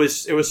 It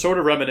was sort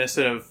of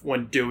reminiscent of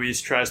when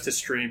Dewey's tries to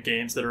stream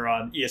games that are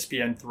on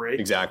ESPN3.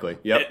 Exactly.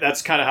 Yep.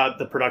 That's kind of how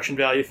the production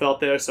value felt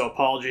there. So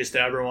apologies to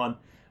everyone.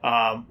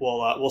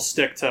 We'll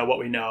stick to what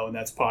we know, and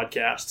that's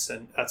podcasts,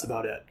 and that's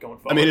about it going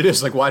forward. I mean, it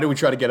is like, why do we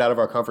try to get out of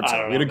our comfort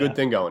zone? We had a good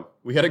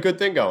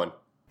thing going.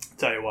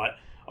 Tell you what.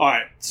 All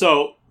right,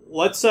 so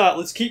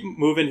let's keep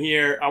moving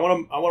here. I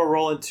want to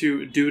roll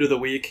into Dude of the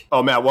Week.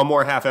 Oh, Matt, one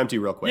more half empty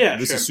real quick. Yeah,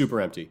 this sure. is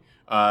super empty.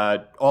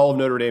 All of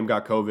Notre Dame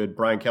got COVID.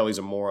 Brian Kelly's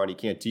a moron. He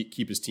can't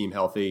keep his team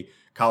healthy.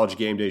 College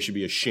Game Day should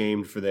be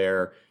ashamed for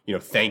their,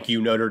 thank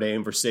you Notre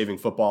Dame for saving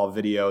football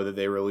video that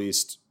they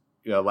released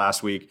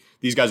last week.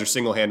 These guys are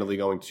single-handedly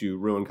going to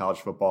ruin college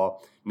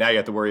football. Now you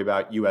have to worry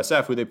about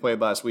USF, who they played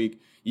last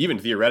week. You even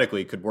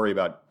theoretically could worry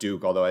about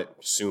Duke, although I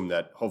assume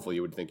that hopefully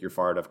you would think you're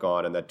far enough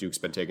gone and that Duke's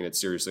been taking it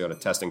seriously on a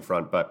testing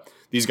front. But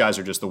these guys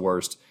are just the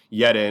worst.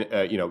 Yet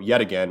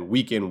again,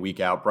 week in, week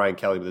out, Brian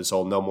Kelly with his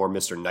whole no more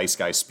Mr. Nice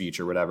Guy speech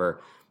or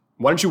whatever.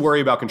 Why don't you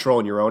worry about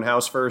controlling your own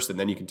house first, and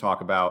then you can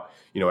talk about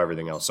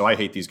everything else. So I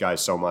hate these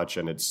guys so much,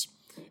 and it's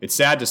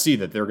sad to see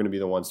that they're going to be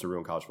the ones to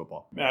ruin college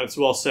football. Matt, it's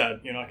well said.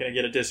 You're not going to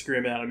get a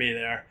disagreement out of me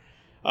there.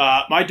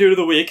 My dude of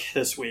the week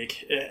this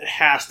week, it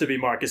has to be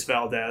Marcus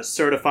Valdez,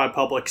 certified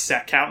public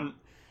set accountant.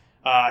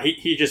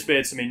 He just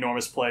made some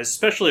enormous plays,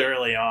 especially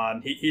early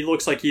on. He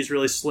looks like he's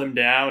really slimmed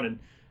down, and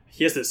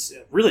he has this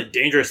really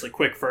dangerously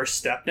quick first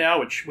step now,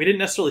 which we didn't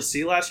necessarily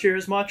see last year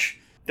as much.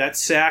 That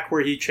sack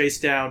where he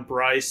chased down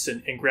Bryce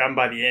and grabbed him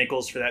by the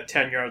ankles for that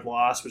 10-yard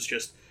loss was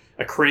just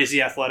a crazy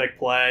athletic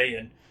play,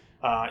 and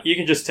you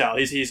can just tell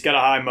he's got a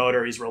high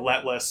motor. He's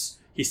relentless.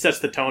 He sets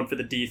the tone for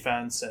the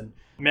defense. And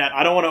Matt,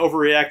 I don't want to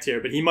overreact here,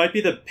 but he might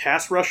be the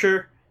pass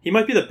rusher. He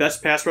might be the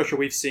best pass rusher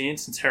we've seen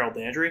since Harold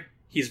Landry.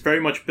 He's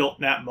very much built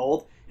in that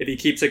mold. If he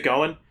keeps it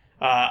going,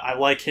 I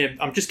like him.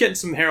 I'm just getting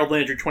some Harold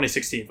Landry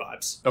 2016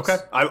 vibes. Okay,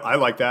 I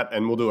like that,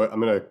 and we'll do it. I'm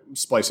going to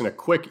splice in a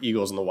quick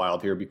Eagles in the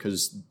Wild here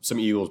because some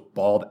Eagles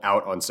balled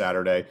out on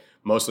Saturday.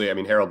 Mostly,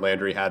 Harold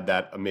Landry had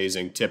that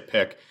amazing tip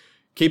pick.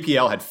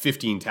 KPL had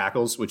 15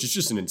 tackles, which is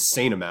just an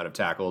insane amount of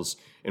tackles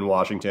in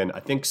Washington.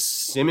 I think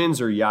Simmons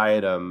or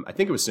Yiadom, I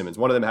think it was Simmons.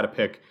 One of them had a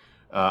pick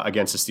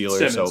against the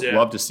Steelers, Simmons, yeah.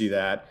 Love to see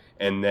that.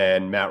 And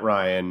then Matt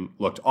Ryan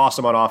looked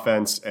awesome on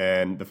offense,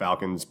 and the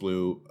Falcons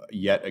blew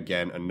yet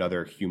again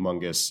another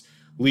humongous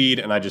lead,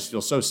 and I just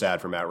feel so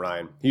sad for Matt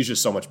Ryan. He's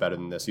just so much better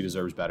than this. He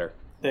deserves better.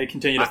 They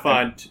continue to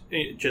find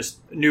just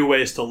new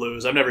ways to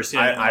lose. I've never seen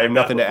it. I have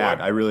nothing to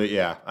add. I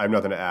have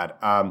nothing to add.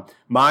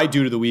 My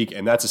dude of the week,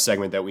 and that's a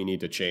segment that we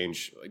need to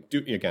change.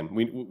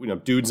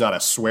 Dude's not a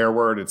swear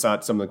word. It's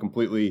not something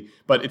completely,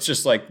 but it's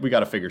just like we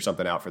got to figure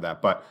something out for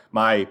that. But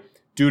my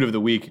dude of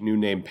the week, new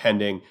name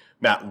pending.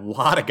 Matt, a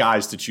lot of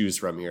guys to choose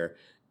from here.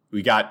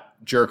 We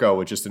got Jerko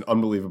with just an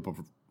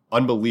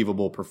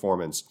unbelievable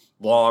performance.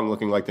 Long,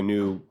 looking like the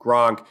new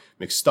Gronk.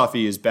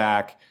 McStuffy is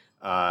back.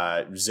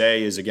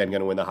 Zay is again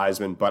going to win the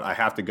Heisman, but I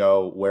have to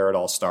go where it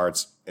all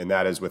starts, and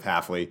that is with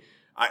Hafley.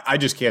 I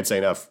just can't say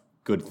enough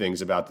good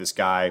things about this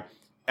guy.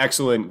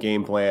 Excellent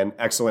game plan,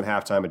 excellent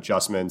halftime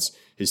adjustments.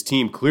 His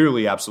team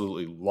clearly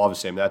absolutely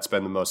loves him. That's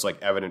been the most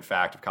evident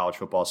fact of college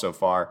football so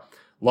far.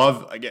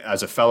 Love, again,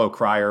 as a fellow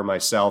crier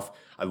myself,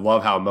 I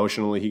love how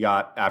emotionally he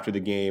got after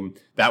the game.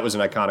 That was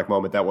an iconic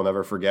moment that we'll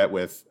never forget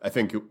with, I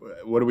think,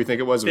 what do we think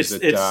it was?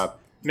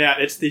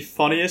 Matt, it's the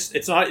funniest.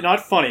 It's not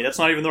funny. That's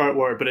not even the right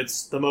word, but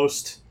it's the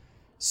most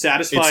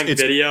satisfying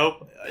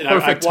video. And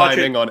perfect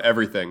timing on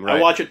everything, right? I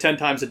watch it 10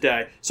 times a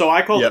day. So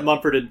I call it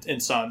Mumford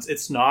and Sons.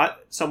 It's not.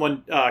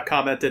 Someone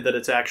commented that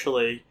it's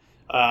actually,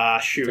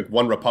 It's like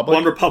One Republic?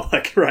 One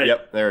Republic, right.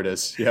 Yep, there it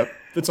is. Yep,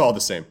 it's all the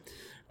same.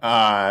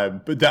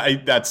 But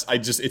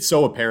it's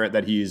so apparent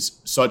that he's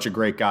such a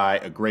great guy,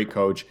 a great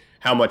coach,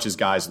 how much his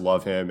guys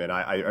love him. And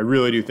I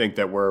really do think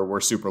that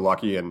we're super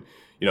lucky. And,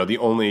 the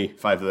only,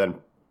 if I then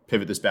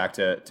pivot this back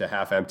to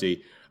half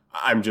empty,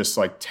 I'm just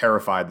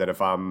terrified that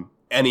if I'm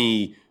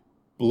any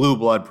blue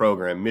blood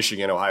program,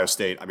 Michigan, Ohio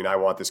State. I mean, I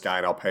want this guy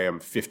and I'll pay him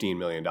 $15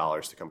 million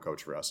to come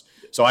coach for us.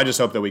 So I just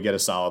hope that we get a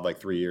solid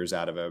 3 years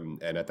out of him.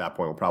 And at that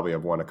point, we'll probably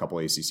have won a couple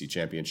ACC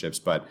championships.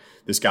 But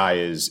this guy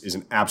is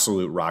an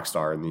absolute rock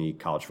star in the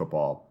college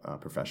football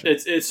profession.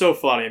 It's so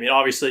funny. I mean,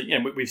 obviously,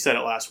 and we've said it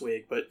last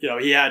week, but,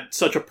 he had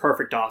such a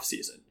perfect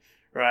offseason,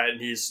 right?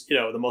 And he's,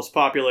 the most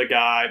popular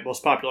guy,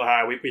 most popular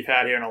hire we've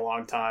had here in a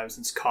long time,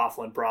 since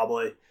Coughlin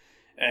probably.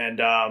 And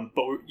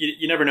but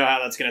you never know how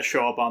that's going to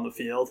show up on the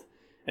field.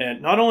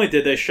 And not only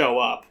did they show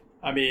up,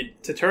 I mean,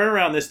 to turn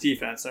around this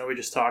defense, I know we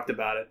just talked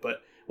about it,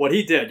 but what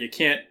he did, you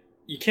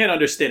can't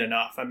understate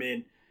enough. I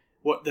mean,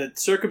 what the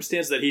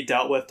circumstance that he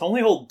dealt with to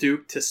only hold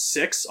Duke to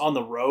 6 on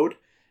the road,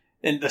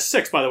 and the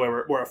 6, by the way,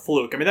 were a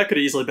fluke. I mean, that could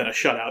have easily been a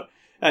shutout.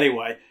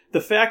 Anyway,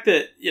 the fact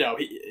that,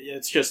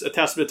 it's just a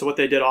testament to what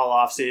they did all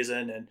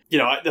offseason. And,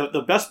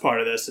 the best part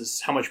of this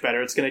is how much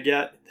better it's going to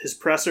get. His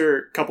presser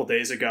a couple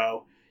days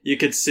ago, you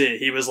could see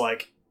he was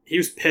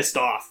pissed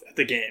off at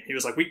the game. He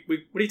was like, what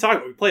are you talking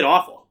about? We played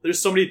awful.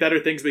 There's so many better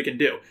things we can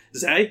do.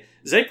 Zay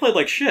played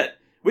like shit.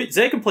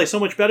 Zay can play so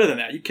much better than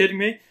that. Are you kidding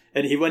me?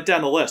 And he went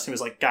down the list and was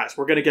like, guys,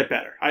 we're going to get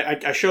better.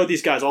 I showed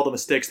these guys all the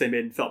mistakes they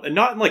made in film. And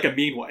not in a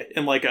mean way.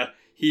 In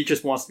he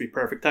just wants to be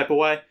perfect type of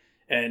way.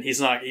 And he's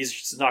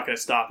just not going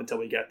to stop until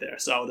we get there.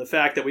 So the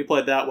fact that we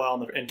played that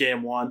well in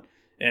game 1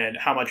 and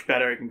how much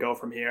better it can go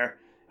from here,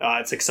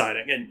 it's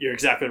exciting. And you're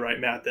exactly right,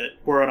 Matt, that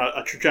we're on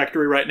a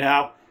trajectory right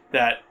now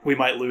that we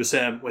might lose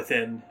him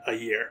within a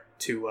year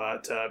to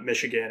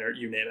Michigan or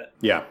you name it.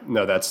 Yeah,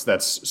 no,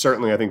 that's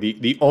certainly, I think,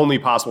 the only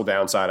possible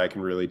downside I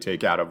can really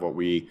take out of what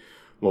we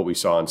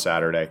saw on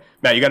Saturday.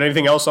 Matt, you got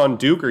anything else on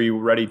Duke, or are you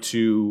ready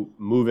to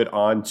move it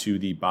on to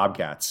the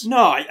Bobcats?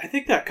 No, I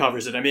think that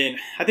covers it. I mean,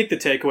 I think the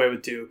takeaway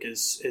with Duke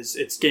is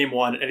it's game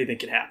 1, anything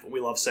can happen. We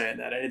love saying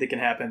that. Anything can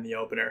happen in the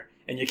opener.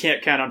 And you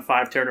can't count on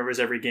 5 turnovers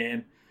every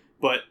game.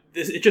 But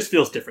it just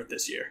feels different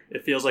this year.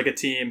 It feels like a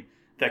team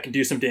that can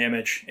do some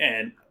damage.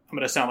 And I'm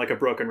going to sound like a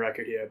broken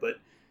record here, but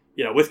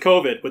with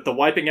COVID, with the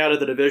wiping out of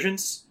the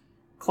divisions,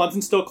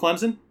 Clemson's still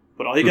Clemson,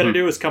 but all you got to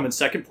do is come in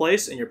second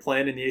place and you're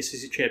playing in the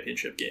ACC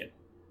championship game.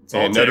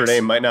 And Notre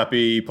Dame might not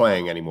be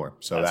playing anymore,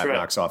 so That's that right.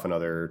 knocks off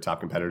another top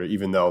competitor,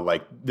 even though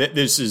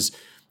this is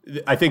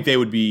 – I think they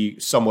would be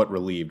somewhat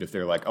relieved if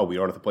they're like, oh, we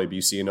don't have to play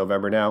BC in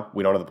November now.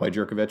 We don't have to play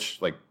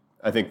Djokovic.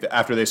 I think that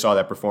after they saw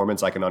that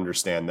performance, I can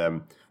understand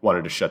them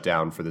wanting to shut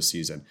down for the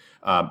season.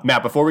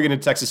 Matt, before we get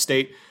into Texas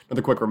State,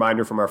 another quick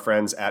reminder from our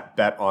friends at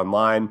Bet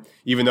Online.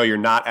 Even though you're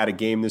not at a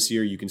game this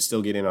year, you can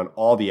still get in on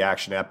all the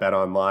action at Bet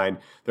Online.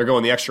 They're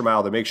going the extra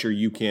mile to make sure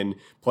you can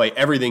play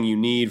everything you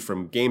need,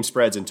 from game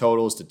spreads and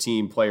totals to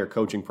team, player,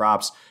 coaching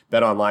props.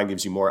 Bet Online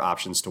gives you more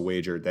options to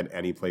wager than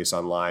any place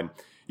online.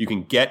 You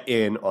can get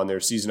in on their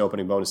season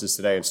opening bonuses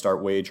today and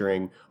start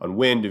wagering on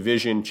win,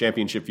 division,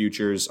 championship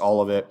futures, all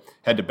of it.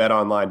 Head to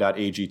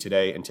betonline.ag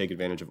today and take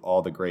advantage of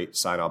all the great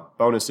sign-up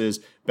bonuses.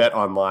 Bet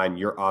Online,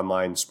 your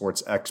online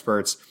sports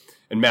experts.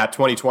 And Matt,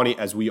 2020,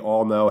 as we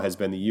all know, has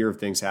been the year of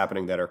things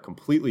happening that are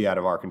completely out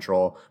of our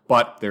control.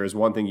 But there is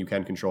one thing you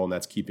can control, and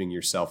that's keeping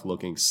yourself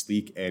looking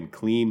sleek and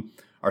clean.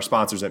 Our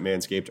sponsors at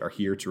Manscaped are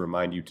here to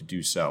remind you to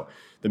do so.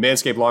 The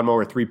Manscaped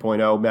Lawnmower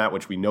 3.0, Matt,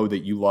 which we know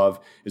that you love,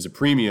 is a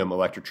premium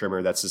electric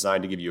trimmer that's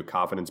designed to give you a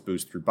confidence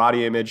boost through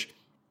body image.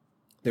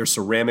 Their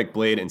ceramic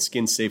blade and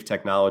skin-safe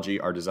technology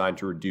are designed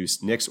to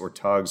reduce nicks or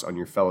tugs on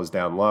your fellas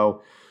down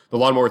low. The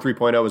Lawnmower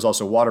 3.0 is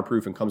also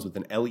waterproof and comes with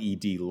an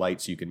LED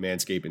light so you can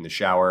manscape in the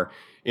shower,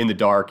 in the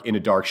dark, in a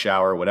dark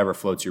shower, whatever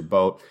floats your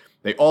boat.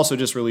 They also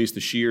just released the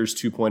Shears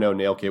 2.0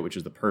 nail kit, which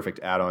is the perfect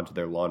add-on to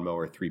their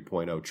Lawnmower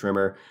 3.0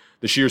 trimmer.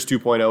 The Shears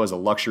 2.0 is a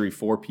luxury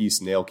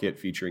 4-piece nail kit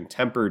featuring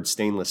tempered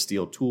stainless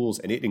steel tools,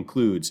 and it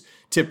includes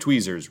tip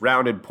tweezers,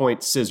 rounded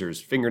point scissors,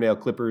 fingernail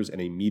clippers,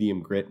 and a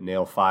medium grit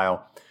nail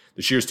file.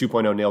 The Shears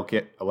 2.0 nail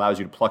kit allows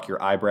you to pluck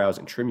your eyebrows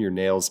and trim your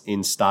nails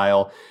in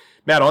style.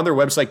 Matt, on their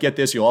website, get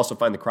this, you'll also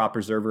find the Crop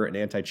Preserver, an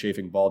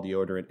anti-chafing ball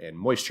deodorant and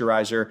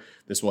moisturizer.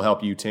 This will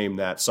help you tame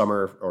that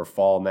summer or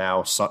fall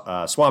now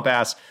swamp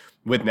ass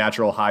with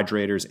natural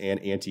hydrators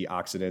and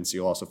antioxidants.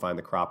 You'll also find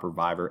the Crop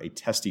Reviver, a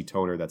testy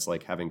toner that's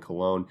like having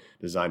cologne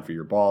designed for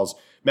your balls.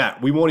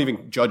 Matt, we won't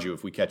even judge you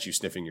if we catch you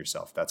sniffing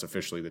yourself. That's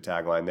officially the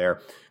tagline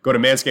there. Go to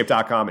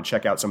manscaped.com and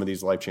check out some of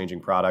these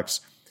life-changing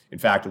products. In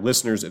fact,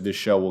 listeners of this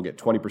show will get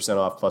 20%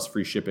 off plus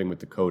free shipping with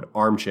the code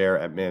armchair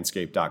at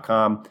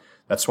manscaped.com.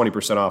 That's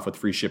 20% off with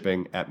free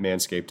shipping at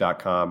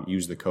manscaped.com.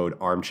 Use the code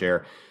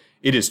armchair.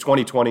 It is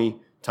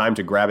 2020, time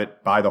to grab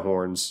it by the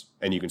horns,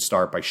 and you can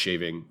start by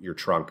shaving your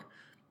trunk.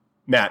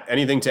 Matt,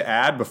 anything to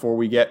add before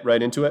we get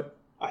right into it?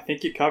 I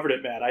think you covered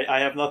it, Matt. I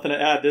have nothing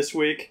to add this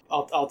week.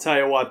 I'll tell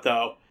you what,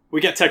 though. We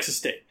get Texas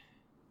State.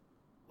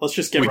 Let's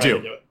just get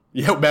into it.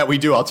 Yeah, Matt, we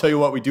do. I'll tell you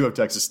what, we do have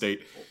Texas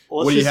State.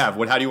 Well, what do you have?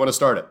 How do you want to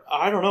start it?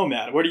 I don't know,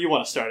 Matt. Where do you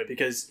want to start it?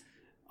 Because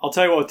I'll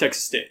tell you what with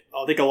Texas State.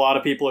 I think a lot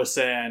of people are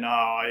saying,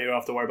 oh, you don't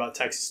have to worry about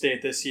Texas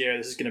State this year.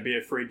 This is going to be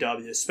a free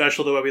W,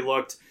 especially the way we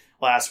looked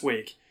last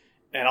week.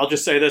 And I'll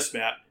just say this,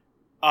 Matt.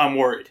 I'm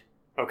worried,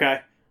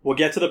 okay? We'll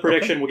get to the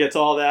prediction. Okay. We'll get to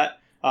all that.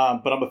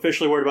 But I'm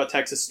officially worried about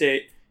Texas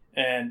State.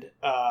 And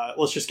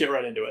let's just get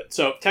right into it.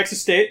 So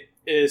Texas State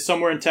is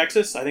somewhere in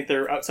Texas. I think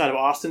they're outside of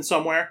Austin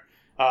somewhere.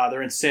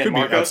 They're in San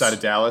Marcos. Could be outside of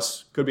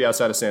Dallas. Could be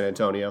outside of San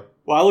Antonio.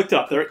 Well, I looked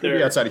up. They're Could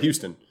be outside of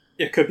Houston.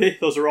 It could be.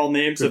 Those are all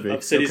names of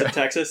cities in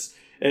Texas.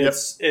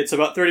 It's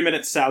about 30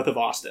 minutes south of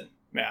Austin,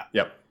 Matt.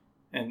 Yep.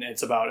 And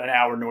it's about an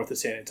hour north of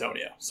San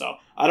Antonio. So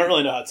I don't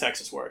really know how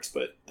Texas works,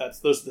 but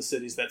those are the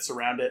cities that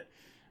surround it.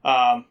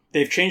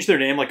 They've changed their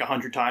name like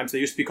 100 times. They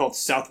used to be called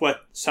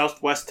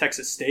Southwest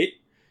Texas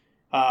State.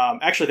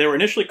 Actually, they were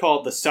initially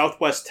called the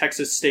Southwest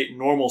Texas State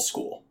Normal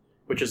School,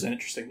 which is an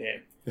interesting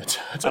name. It's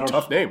a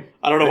tough name.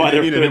 I don't know why they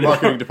they're need a new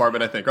marketing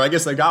department, I think. Or I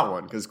guess they got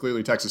one, because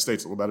clearly Texas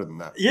State's a little better than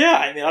that. Yeah,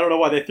 I mean, I don't know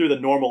why they threw the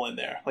normal in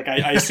there. Like,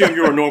 I assume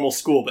you're a normal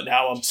school, but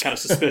now I'm kind of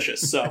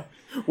suspicious. So,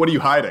 what are you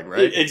hiding,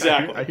 right?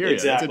 Exactly. I hear you.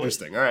 That's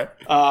interesting. All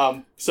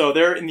right. So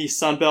they're in the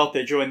Sun Belt.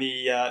 They joined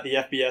the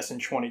FBS in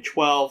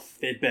 2012.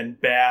 They've been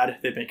bad.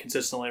 They've been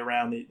consistently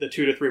around the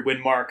 2 to 3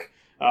 win mark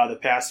the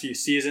past few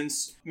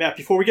seasons. Matt,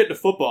 before we get into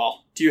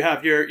football, do you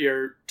have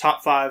your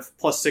top 5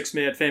 plus 6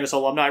 man famous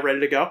alumni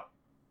ready to go?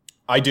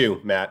 I do,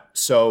 Matt.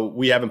 So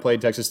we haven't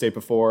played Texas State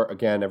before.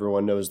 Again,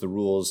 everyone knows the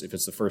rules. If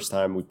it's the first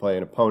time we play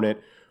an opponent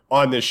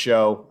on this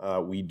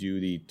show, we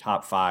do the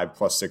top 5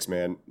 plus 6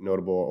 man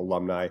notable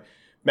alumni.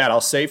 Matt, I'll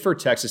say for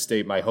Texas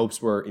State, my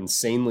hopes were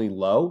insanely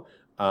low.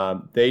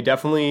 They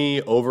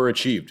definitely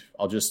overachieved.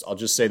 I'll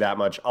just say that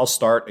much. I'll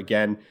start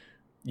again.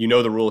 You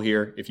know the rule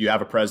here. If you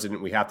have a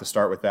president, we have to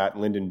start with that.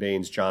 Lyndon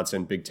Baines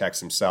Johnson, Big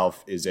Tex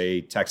himself, is a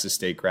Texas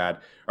State grad.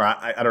 Or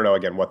I don't know,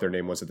 again, what their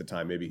name was at the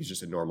time. Maybe he's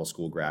just a normal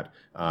school grad.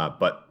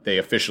 But they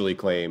officially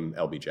claim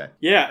LBJ.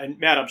 Yeah, and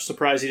Matt, I'm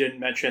surprised you didn't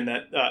mention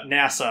that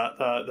NASA,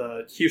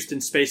 the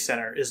Houston Space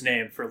Center, is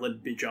named for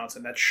Lyndon B.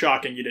 Johnson. That's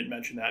shocking you didn't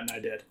mention that, and I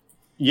did.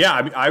 Yeah,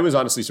 I mean, I was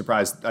honestly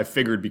surprised. I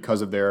figured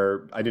because of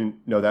I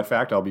didn't know that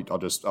fact.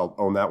 I'll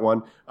own that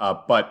one.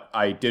 But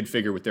I did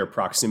figure with their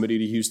proximity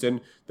to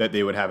Houston that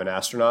they would have an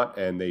astronaut,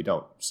 and they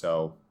don't.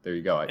 So there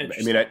you go. I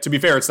mean, to be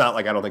fair, it's not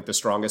like I don't think the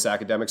strongest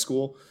academic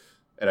school,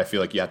 and I feel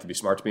like you have to be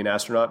smart to be an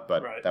astronaut.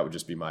 But That would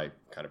just be my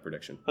kind of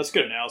prediction. That's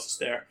good analysis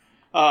there.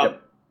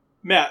 Yep.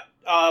 Matt,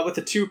 with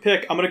the 2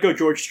 pick, I'm going to go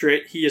George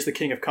Strait. He is the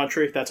king of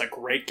country. That's a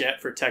great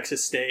get for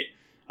Texas State.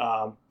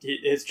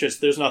 It's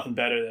just there's nothing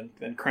better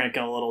than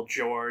cranking a little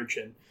George,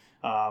 and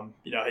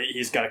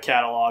he's got a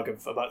catalog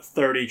of about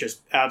 30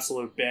 just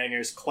absolute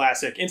bangers,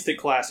 instant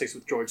classics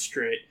with George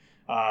Strait.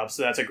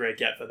 So that's a great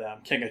get for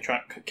them. King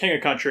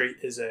of Country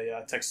is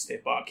a Texas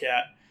State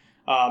Bobcat.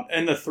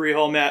 And the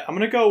 3-hole, Matt, I'm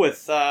going to go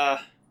with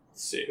let's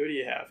see, who do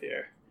you have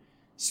here?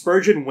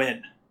 Spurgeon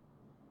Wynn.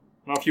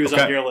 I don't know if he was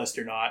on your list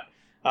or not.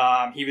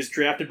 He was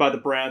drafted by the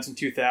Browns in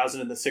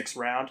 2000 in the 6th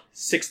round,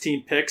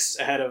 16 picks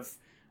ahead of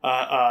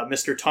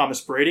Mr.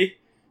 Thomas Brady.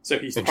 So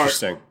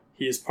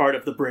he is part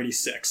of the Brady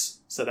 6.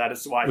 So that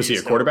is why was he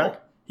a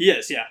quarterback? He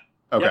is, yeah.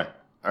 Okay.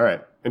 Yep. All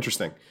right.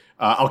 Interesting.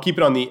 I'll keep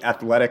it on the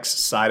athletics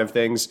side of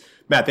things.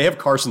 Matt, they have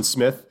Carson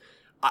Smith.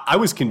 I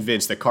was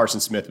convinced that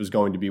Carson Smith was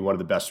going to be one of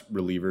the best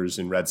relievers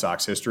in Red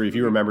Sox history. If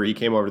you remember, he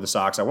came over to the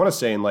Sox, I want to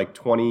say in like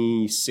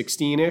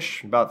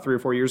 2016-ish, about 3 or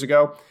 4 years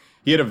ago.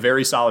 He had a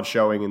very solid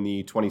showing in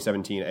the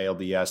 2017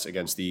 ALDS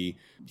against the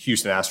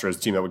Houston Astros, the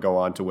team that would go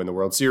on to win the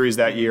World Series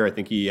that year. I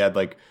think he had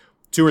like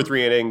 2 or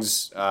 3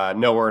 innings,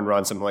 no earned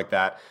run, something like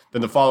that.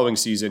 Then the following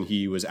season,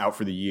 he was out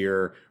for the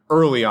year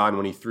early on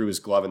when he threw his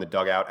glove in the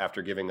dugout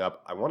after giving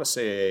up, I want to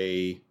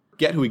say,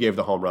 get who he gave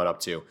the home run up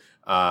to.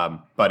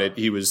 But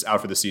he was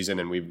out for the season,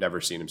 and we've never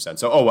seen him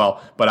since. So, oh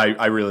well. But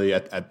I really,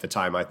 at the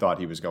time, I thought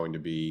he was going to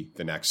be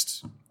the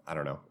next. I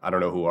don't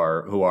know who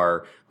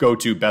our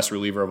go-to best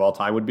reliever of all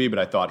time would be, but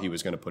I thought he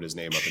was going to put his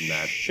name up in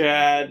that.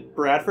 Chad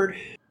Bradford?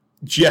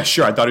 Yeah,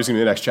 sure. I thought he was going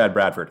to be the next Chad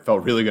Bradford.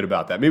 Felt really good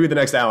about that. Maybe the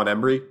next Alan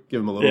Embry.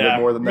 Give him a little bit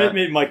more than that.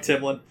 Maybe Mike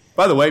Timlin.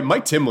 By the way,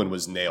 Mike Timlin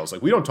was nails.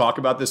 Like, we don't talk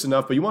about this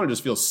enough, but you want to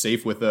just feel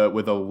safe with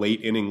a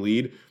late inning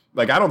lead.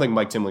 Like, I don't think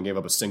Mike Timlin gave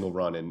up a single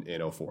run in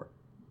 2004.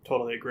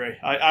 Totally agree.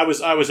 I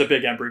was a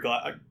big Embry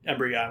guy.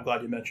 I'm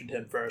glad you mentioned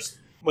him first.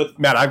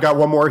 Matt, I've got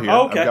one more here.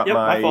 Oh, okay.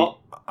 My fault.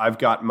 I've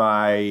got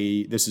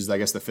this is, I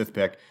guess, the 5th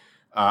pick.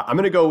 I'm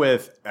going to go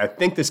with, I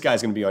think this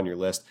guy's going to be on your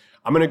list.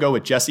 I'm going to go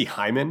with Jesse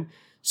Hyman.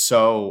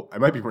 So I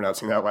might be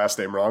pronouncing that last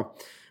name wrong,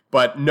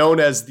 but known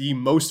as the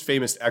most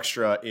famous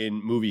extra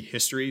in movie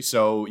history.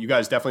 So you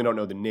guys definitely don't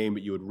know the name,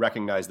 but you would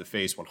recognize the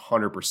face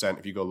 100%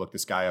 if you go look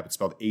this guy up. It's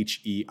spelled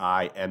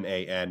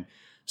Heiman.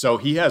 So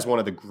he has one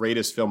of the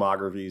greatest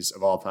filmographies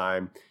of all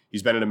time.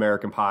 He's been in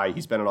American Pie.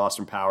 He's been in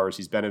Austin Powers.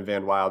 He's been in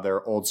Van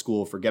Wilder, Old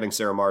School, Forgetting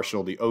Sarah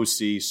Marshall, The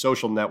OC,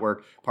 Social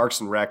Network, Parks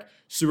and Rec,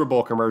 Super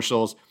Bowl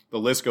commercials. The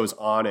list goes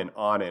on and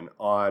on and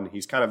on.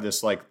 He's kind of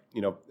this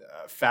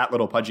fat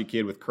little pudgy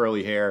kid with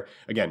curly hair.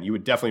 Again, you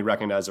would definitely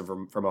recognize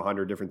him from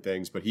 100 different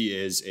things, but he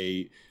is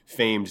a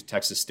famed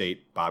Texas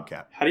State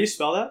Bobcat. How do you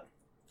spell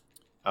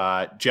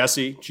that?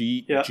 Jesse,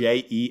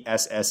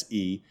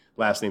 Jesse.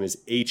 Last name is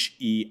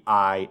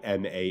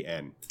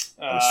Heiman.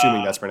 I'm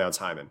assuming that's pronounced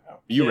Hyman. Okay.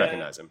 You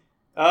recognize him.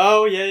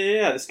 Oh,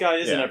 yeah. This guy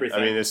is in everything.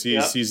 I mean,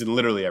 he's in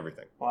literally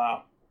everything.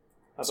 Wow.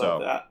 How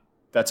about that?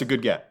 That's a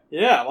good get.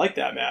 Yeah, I like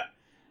that, Matt.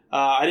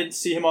 I didn't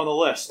see him on the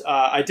list.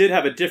 I did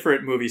have a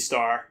different movie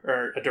star,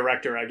 or a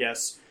director, I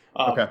guess.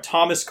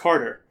 Thomas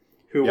Carter,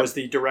 who was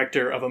the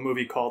director of a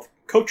movie called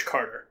Coach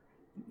Carter.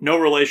 No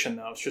relation,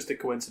 though. It's just a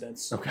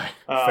coincidence. Okay,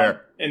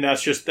 fair. And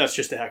that's just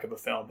a heck of a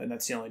film, and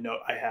that's the only note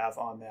I have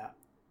on that.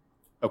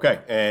 Okay,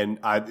 and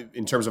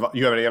in terms of,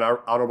 you have any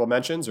honorable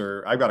mentions,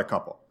 or I've got a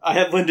couple. I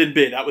had Lyndon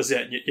B. That was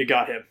it. You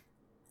got him.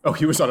 Oh,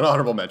 he was on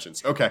honorable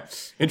mentions. Okay,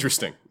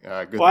 interesting.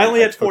 Good. Well, I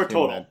only had 4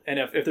 total, and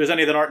if there's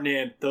any that aren't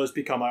named, those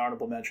become my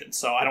honorable mentions.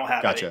 So I don't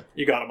have any.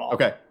 You got them all.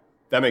 Okay,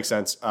 that makes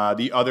sense.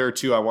 The other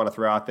 2 I want to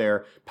throw out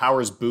there,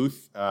 Powers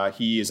Booth.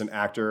 He is an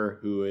actor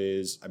who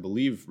is, I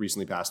believe,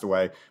 recently passed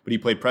away, but he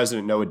played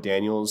President Noah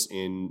Daniels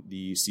in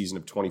the season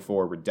of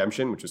 24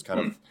 Redemption, which was kind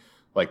of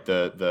like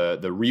the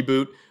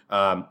reboot.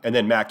 And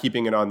then Matt,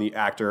 keeping it on the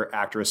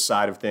actress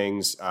side of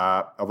things,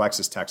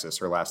 Alexis Texas.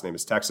 Her last name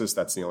is Texas.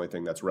 That's the only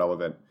thing that's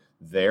relevant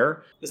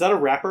there. Is that a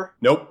rapper?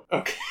 Nope.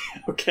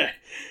 Okay.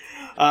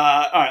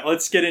 All right,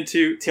 let's get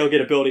into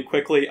tailgate ability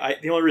quickly.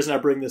 The only reason I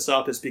bring this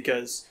up is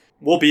because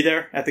we'll be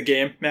there at the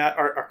game, Matt.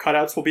 Our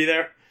cutouts will be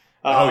there.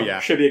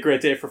 Should be a great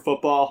day for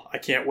football. I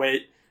can't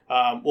wait.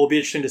 Will be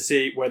interesting to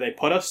see where they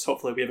put us.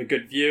 Hopefully we have a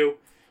good view.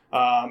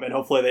 And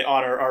hopefully they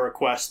honor our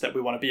request that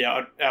we want to be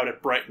out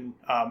at Brighton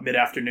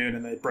mid-afternoon,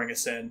 and they bring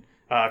us in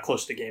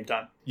close to game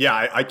time.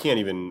 Yeah, I can't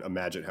even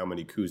imagine how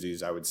many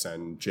koozies I would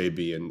send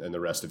JB and the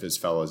rest of his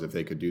fellows if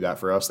they could do that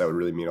for us. That would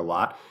really mean a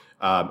lot.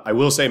 I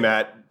will say,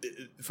 Matt,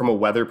 from a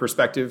weather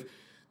perspective,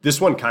 this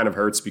one kind of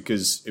hurts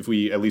because if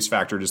we at least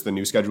factor just the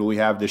new schedule we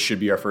have, this should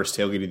be our first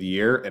tailgate of the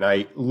year. And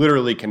I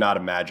literally cannot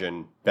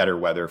imagine better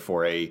weather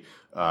for a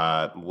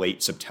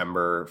late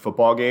September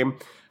football game.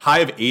 High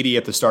of 80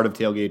 at the start of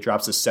tailgate,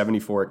 drops to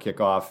 74 at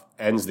kickoff,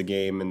 ends the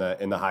game in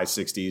the high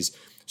 60s.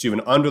 So you have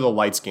an under the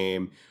lights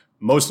game,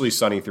 mostly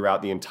sunny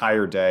throughout the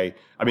entire day.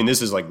 I mean,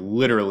 this is like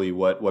literally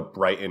what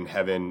Brighton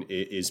heaven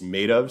is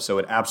made of. So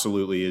it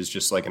absolutely is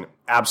just like an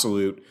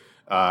absolute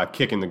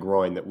kick in the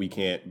groin that we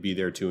can't be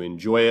there to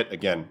enjoy it.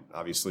 Again,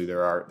 obviously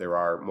there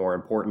are more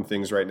important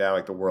things right now,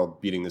 like the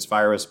world beating this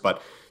virus,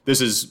 but this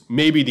is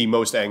maybe the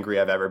most angry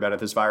I've ever been at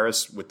this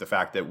virus, with the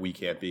fact that we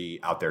can't be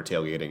out there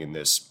tailgating in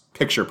this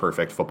picture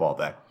perfect football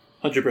day.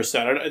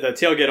 100%. The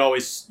tailgate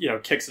always,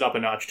 kicks it up a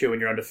notch too when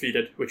you're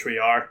undefeated, which we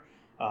are.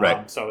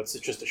 Right. So it's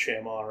just a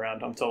shame all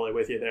around. I'm totally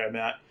with you there,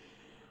 Matt.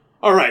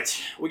 All right,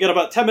 we got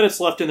about 10 minutes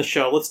left in the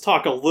show. Let's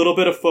talk a little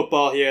bit of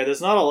football here.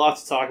 There's not a lot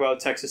to talk about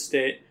with Texas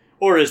State.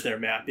 Or is there,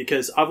 Matt?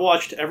 Because I've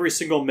watched every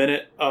single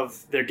minute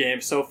of their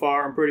game so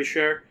far, I'm pretty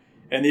sure.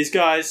 And these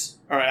guys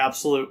are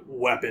absolute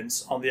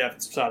weapons on the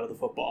offensive side of the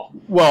football.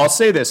 Well, I'll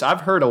say this.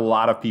 I've heard a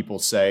lot of people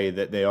say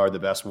that they are the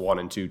best 1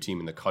 and 2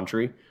 team in the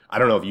country. I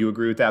don't know if you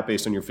agree with that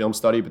based on your film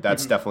study, but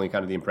that's definitely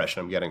kind of the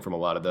impression I'm getting from a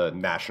lot of the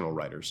national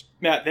writers.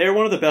 Matt, they're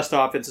one of the best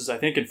offenses, I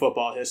think, in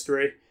football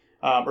history,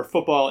 or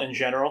football in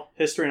general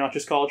history, not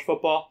just college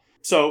football.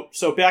 So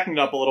backing it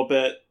up a little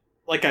bit,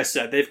 like I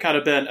said, they've kind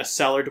of been a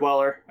cellar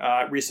dweller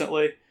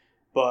recently.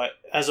 But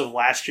as of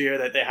last year,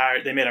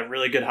 they made a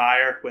really good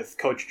hire with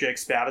Coach Jake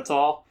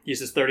Spavital. He's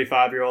this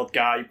 35-year-old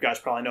guy. You guys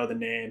probably know the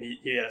name.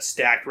 He had a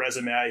stacked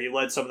resume. He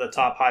led some of the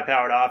top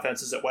high-powered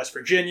offenses at West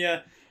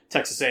Virginia,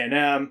 Texas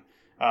A&M,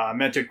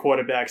 mentored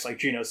quarterbacks like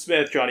Geno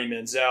Smith, Johnny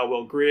Manziel,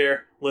 Will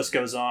Grier. List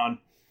goes on.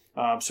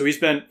 So he's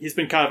been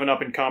kind of an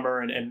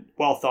up-and-comer and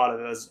well thought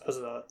of as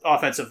an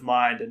offensive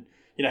mind, and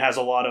has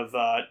a lot of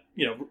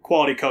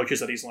quality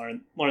coaches that he's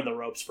learned the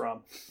ropes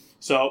from.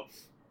 So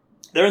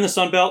they're in the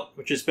Sun Belt,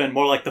 which has been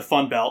more like the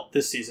Fun Belt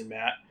this season,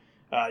 Matt.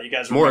 You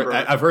guys remember?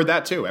 I've heard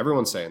that too.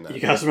 Everyone's saying that.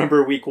 You guys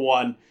remember Week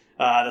 1?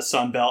 The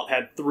Sun Belt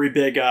had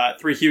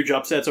three huge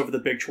upsets over the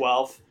Big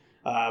 12.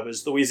 It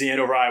was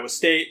Louisiana over Iowa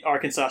State,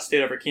 Arkansas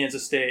State over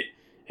Kansas State,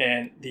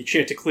 and the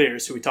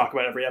Chanticleers, who we talk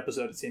about every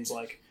episode, it seems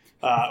like,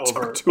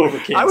 over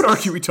Kansas. I would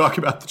argue we talk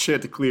about the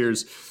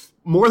Chanticleers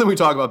more than we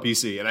talk about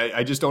BC, and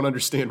I just don't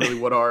understand really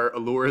what our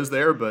allure is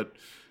there, but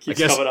I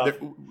guess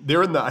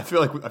they're in the. I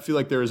feel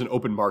like there is an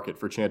open market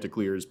for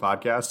Chanticleers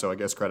podcast, so I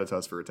guess credit to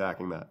us for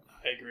attacking that.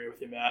 I agree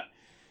with you, Matt.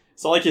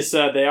 So, like you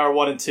said, they are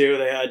 1 and 2.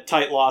 They had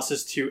tight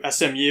losses to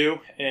SMU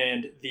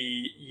and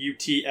the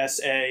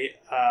UTSA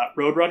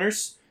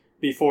Roadrunners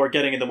before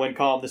getting in the win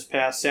column this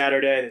past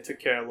Saturday. They took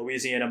care of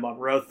Louisiana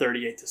Monroe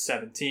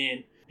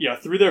 38-17.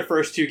 Through their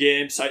first 2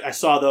 games, I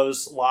saw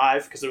those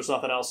live because there was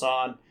nothing else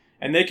on,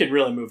 and they can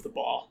really move the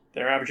ball.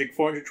 They're averaging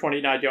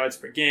 429 yards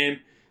per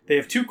game. They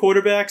have 2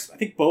 quarterbacks. I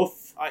think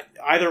both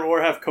either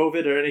or have COVID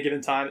at any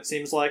given time, it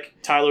seems like.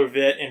 Tyler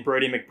Vitt and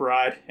Brady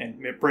McBride.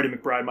 And Brady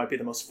McBride might be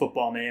the most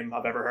football name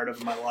I've ever heard of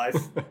in my life.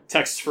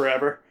 Texas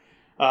forever.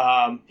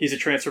 He's a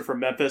transfer from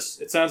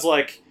Memphis. It sounds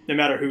like no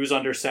matter who's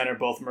under center,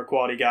 both of them are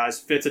quality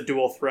guys. Vitt's a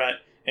dual threat,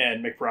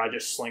 and McBride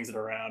just slings it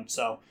around.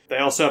 So they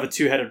also have a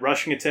 2-headed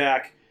rushing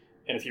attack.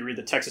 And if you read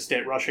the Texas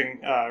State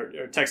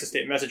or Texas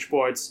State message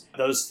boards,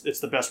 it's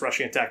the best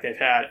rushing attack they've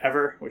had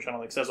ever, which I don't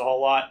think says a whole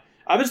lot.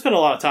 I've been spending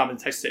a lot of time in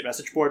the Texas State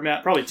message board,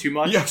 Matt. Probably too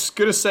much. Yes,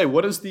 gonna say,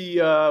 what is the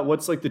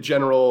what's like the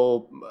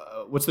general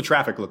what's the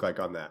traffic look like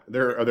on that?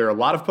 Are there a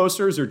lot of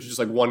posters, or just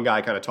like one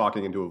guy kind of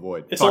talking into a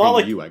void? It's a lot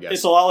like you, I guess.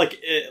 It's a lot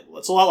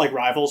like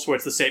Rivals, where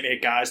it's the same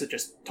 8 guys that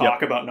just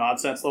talk about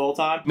nonsense the whole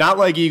time. Not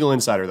like Eagle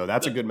Insider though.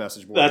 That's a good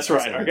message board. That's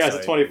right. Our guys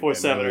at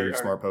 24/7 are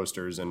smart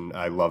posters, and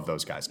I love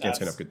those guys. Can't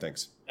say enough good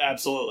things.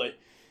 Absolutely.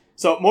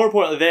 So more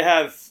importantly, they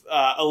have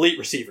elite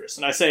receivers,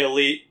 and I say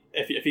elite.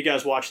 If you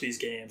guys watch these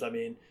games, I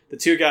mean, the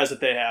 2 guys that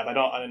they have, I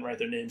didn't write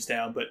their names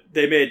down, but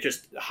they made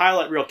just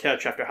highlight reel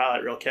catch after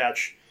highlight reel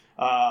catch,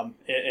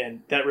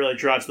 and that really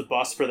drives the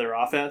bus for their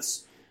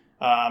offense.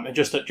 And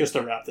just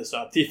to wrap this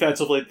up,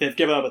 defensively, they've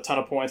given up a ton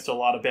of points to a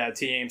lot of bad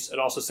teams. It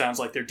also sounds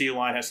like their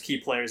D-line has key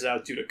players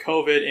out due to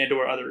COVID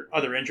and/or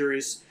other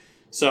injuries.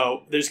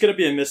 So there's going to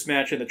be a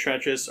mismatch in the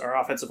trenches. Our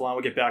offensive line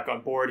will get back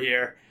on board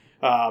here.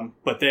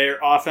 But their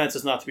offense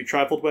is not to be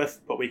trifled with,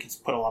 but we can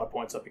put a lot of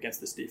points up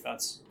against this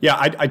defense. Yeah,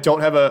 I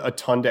don't have a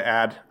ton to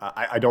add.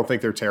 I don't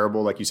think they're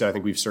terrible. Like you said, I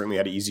think we've certainly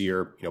had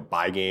easier,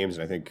 bye games.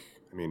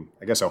 And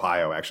I guess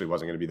Ohio actually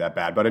wasn't going to be that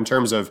bad. But in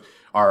terms of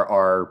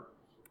our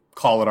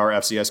call it our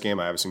FCS game,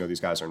 I obviously know these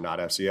guys are not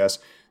FCS.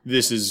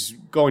 This is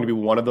going to be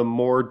one of the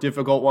more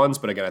difficult ones.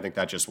 But again, I think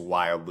that's just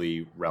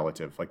wildly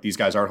relative. Like these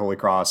guys aren't Holy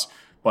Cross,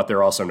 but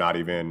they're also not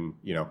even,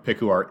 pick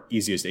who our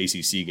easiest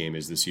ACC game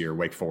is this year,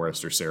 Wake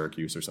Forest or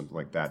Syracuse or something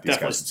like that. These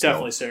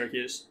definitely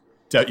Syracuse.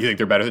 You think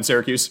they're better than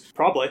Syracuse?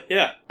 Probably,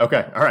 yeah.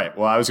 Okay, all right.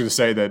 Well, I was going to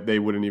say that they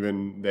wouldn't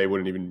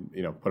even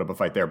put up a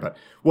fight there, but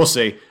we'll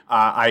see.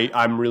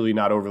 I'm really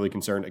not overly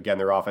concerned. Again,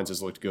 their offense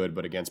has looked good,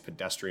 but against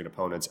pedestrian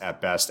opponents at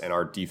best, and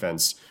our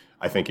defense,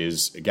 I think,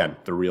 is, again,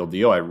 the real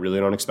deal. I really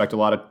don't expect a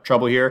lot of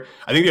trouble here.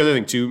 I think the other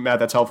thing, too, Matt,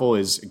 that's helpful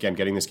is, again,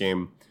 getting this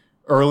game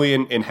early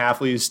in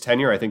Hafley's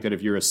tenure. I think that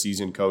if you're a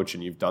seasoned coach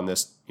and you've done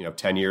this,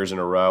 10 years in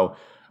a row,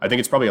 I think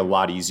it's probably a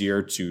lot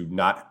easier to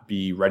not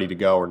be ready to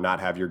go or not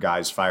have your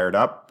guys fired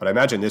up. But I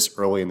imagine this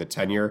early in the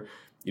tenure,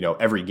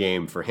 every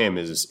game for him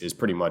is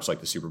pretty much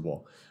like the Super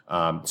Bowl.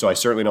 So I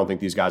certainly don't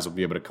think these guys will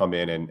be able to come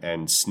in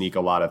and sneak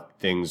a lot of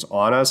things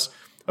on us.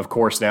 Of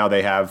course, now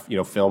they have,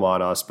 film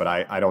on us, but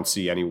I don't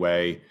see any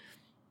way,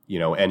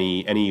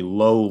 any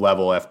low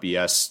level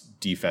FBS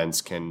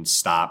defense can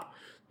stop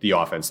the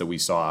offense that we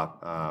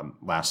saw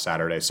last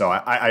Saturday. So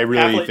I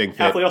really think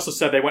that Hafley also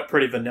said they went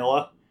pretty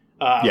vanilla.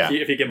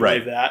 If you can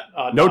believe that.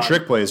 No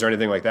trick plays or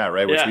anything like that,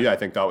 right? Which I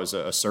think thought was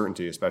a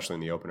certainty, especially in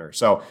the opener.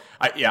 So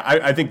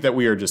I think that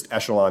we are just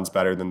echelons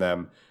better than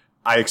them.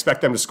 I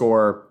expect them to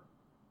score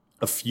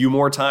a few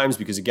more times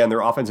because, again,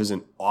 their offense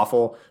isn't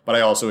awful, but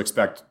I also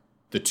expect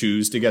the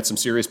twos to get some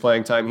serious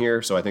playing time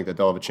here. So I think that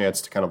they'll have a chance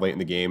to kind of late in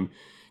the game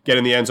get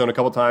in the end zone a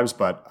couple times,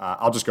 but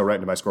I'll just go right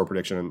into my score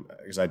prediction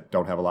because I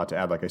don't have a lot to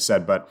add, like I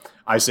said. But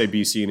I say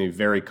BC in a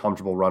very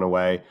comfortable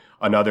runaway.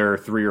 Another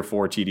 3 or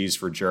 4 TDs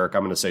for Jerk.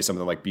 I'm going to say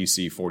something like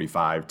BC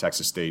 45,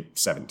 Texas State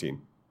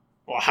 17.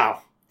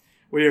 Wow,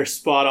 we are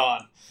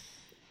spot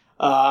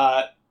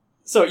on.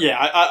 So yeah,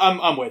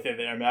 I'm with you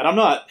there, Matt. I'm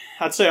not.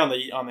 I'd say on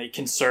the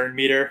concern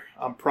meter,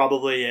 I'm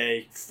probably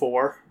a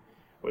 4.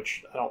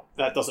 Which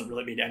that doesn't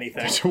really mean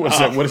anything. What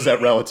is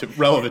that relative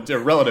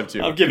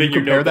to? I'm giving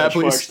you no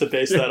benchmarks to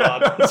base that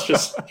on. It's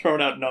just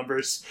throwing out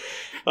numbers.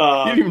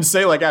 You didn't even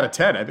say like out of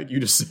 10. I think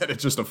you just said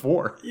it's just a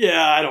 4.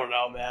 Yeah, I don't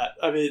know, Matt.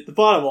 I mean, the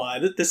bottom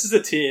line, this is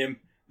a team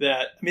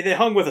that, they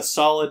hung with a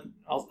solid,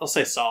 I'll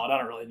say solid, I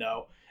don't really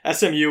know.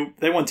 SMU,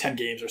 they won 10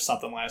 games or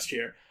something last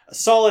year. A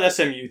solid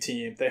SMU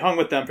team. They hung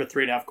with them for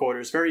 3.5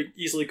 quarters. Very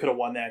easily could have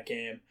won that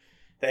game.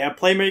 They have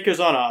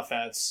playmakers on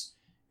offense,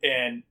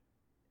 and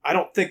I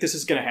don't think this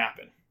is going to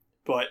happen,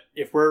 but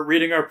if we're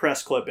reading our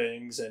press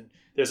clippings and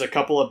there's a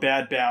couple of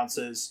bad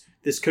bounces,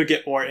 this could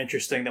get more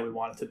interesting than we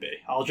want it to be.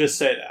 I'll just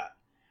say that.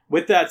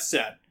 With that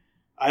said,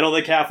 I don't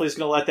think Hafley's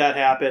going to let that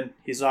happen.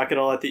 He's not going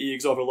to let the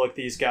Eags overlook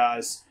these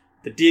guys.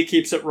 The D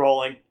keeps it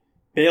rolling.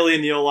 Bailey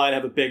and the O-line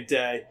have a big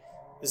day.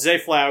 Zay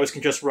Flowers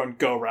can just run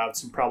go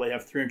routes and probably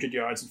have 300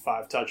 yards and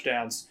 5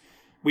 touchdowns.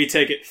 We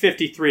take it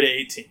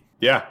 53-18.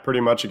 Yeah, pretty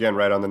much, again,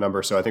 right on the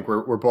number. So I think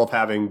we're both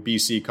having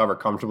BC cover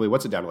comfortably.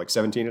 What's it down to, like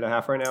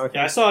 17.5 right now, I think?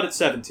 Yeah, I saw it at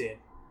 17.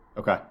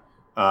 Okay.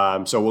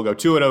 So we'll go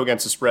 2-0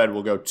 against the spread.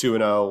 We'll go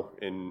 2-0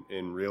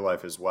 in real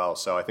life as well.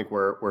 So I think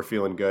we're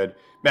feeling good.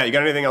 Matt, you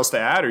got anything else to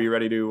add, or are you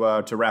ready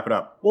to wrap it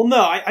up? Well,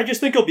 no, I just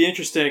think it'll be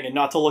interesting, and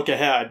not to look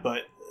ahead,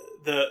 but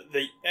the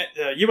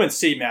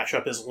UNC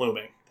matchup is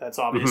looming. That's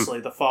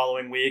obviously the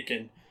following week,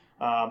 and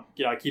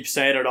I keep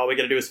saying it. All we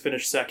got to do is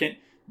finish second.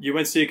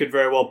 UNC could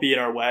very well be in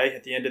our way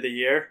at the end of the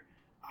year.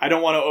 I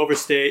don't want to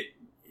overstate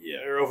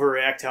or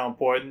overreact how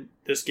important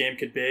this game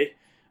could be.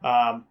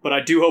 But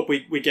I do hope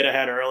we get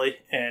ahead early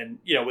and,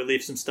 we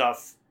leave some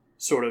stuff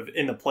sort of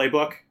in the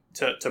playbook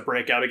to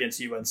break out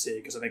against UNC,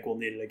 because I think we'll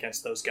need it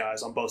against those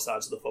guys on both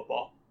sides of the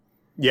football.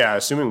 Yeah,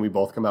 assuming we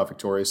both come out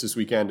victorious this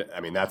weekend,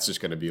 that's just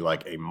going to be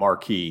like a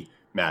marquee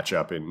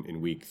matchup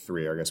in week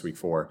 3, or I guess week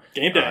 4.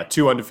 Game day.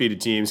 2 undefeated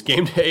teams.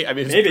 Game day. I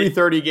mean, it's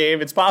a 3:30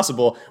 game. It's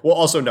possible. Well,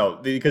 also no,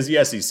 because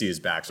the SEC is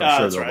back, so I'm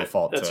sure they'll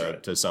default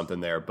to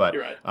something there. But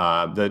You're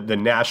right. The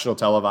national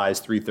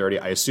televised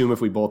 3:30. I assume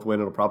if we both win,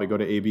 it'll probably go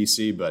to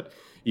ABC. But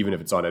even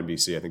if it's on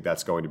NBC, I think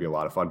that's going to be a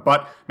lot of fun.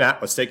 But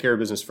Matt, let's take care of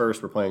business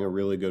first. We're playing a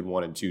really good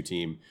 1 and 2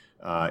 team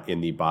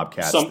in the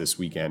Bobcats this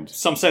weekend.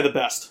 Some say the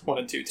best 1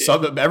 and 2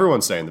 team.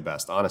 Everyone's saying the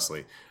best,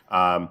 honestly.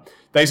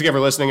 Thanks again for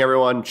listening,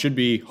 everyone. Should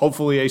be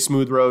hopefully a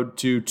smooth road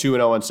to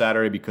 2-0 on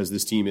Saturday, because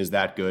this team is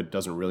that good.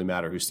 Doesn't really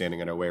matter who's standing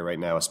in our way right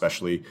now,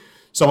 especially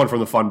someone from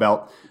the Fun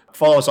Belt.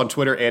 Follow us on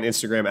Twitter and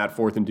Instagram at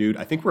 4th and Dude.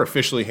 I think we're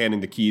officially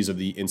handing the keys of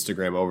the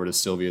Instagram over to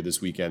Sylvia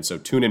this weekend, so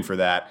tune in for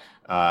that.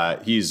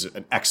 He's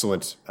an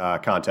excellent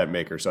content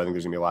maker, so I think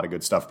there's going to be a lot of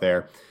good stuff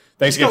there.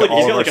 Thanks again to all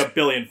of our... He's got like 1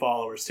 billion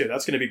followers, too.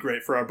 That's going to be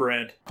great for our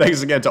brand.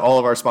 Thanks again to all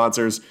of our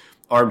sponsors: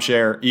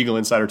 Armchair, Eagle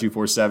Insider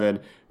 247,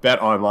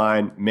 Bet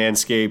Online,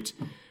 Manscaped.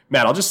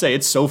 Matt, I'll just say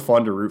it's so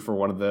fun to root for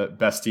one of the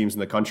best teams in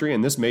the country,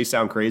 and this may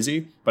sound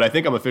crazy, but I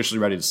think I'm officially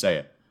ready to say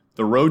it.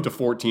 The road to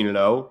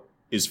 14-0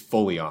 is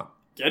fully on.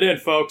 Get in,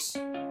 folks.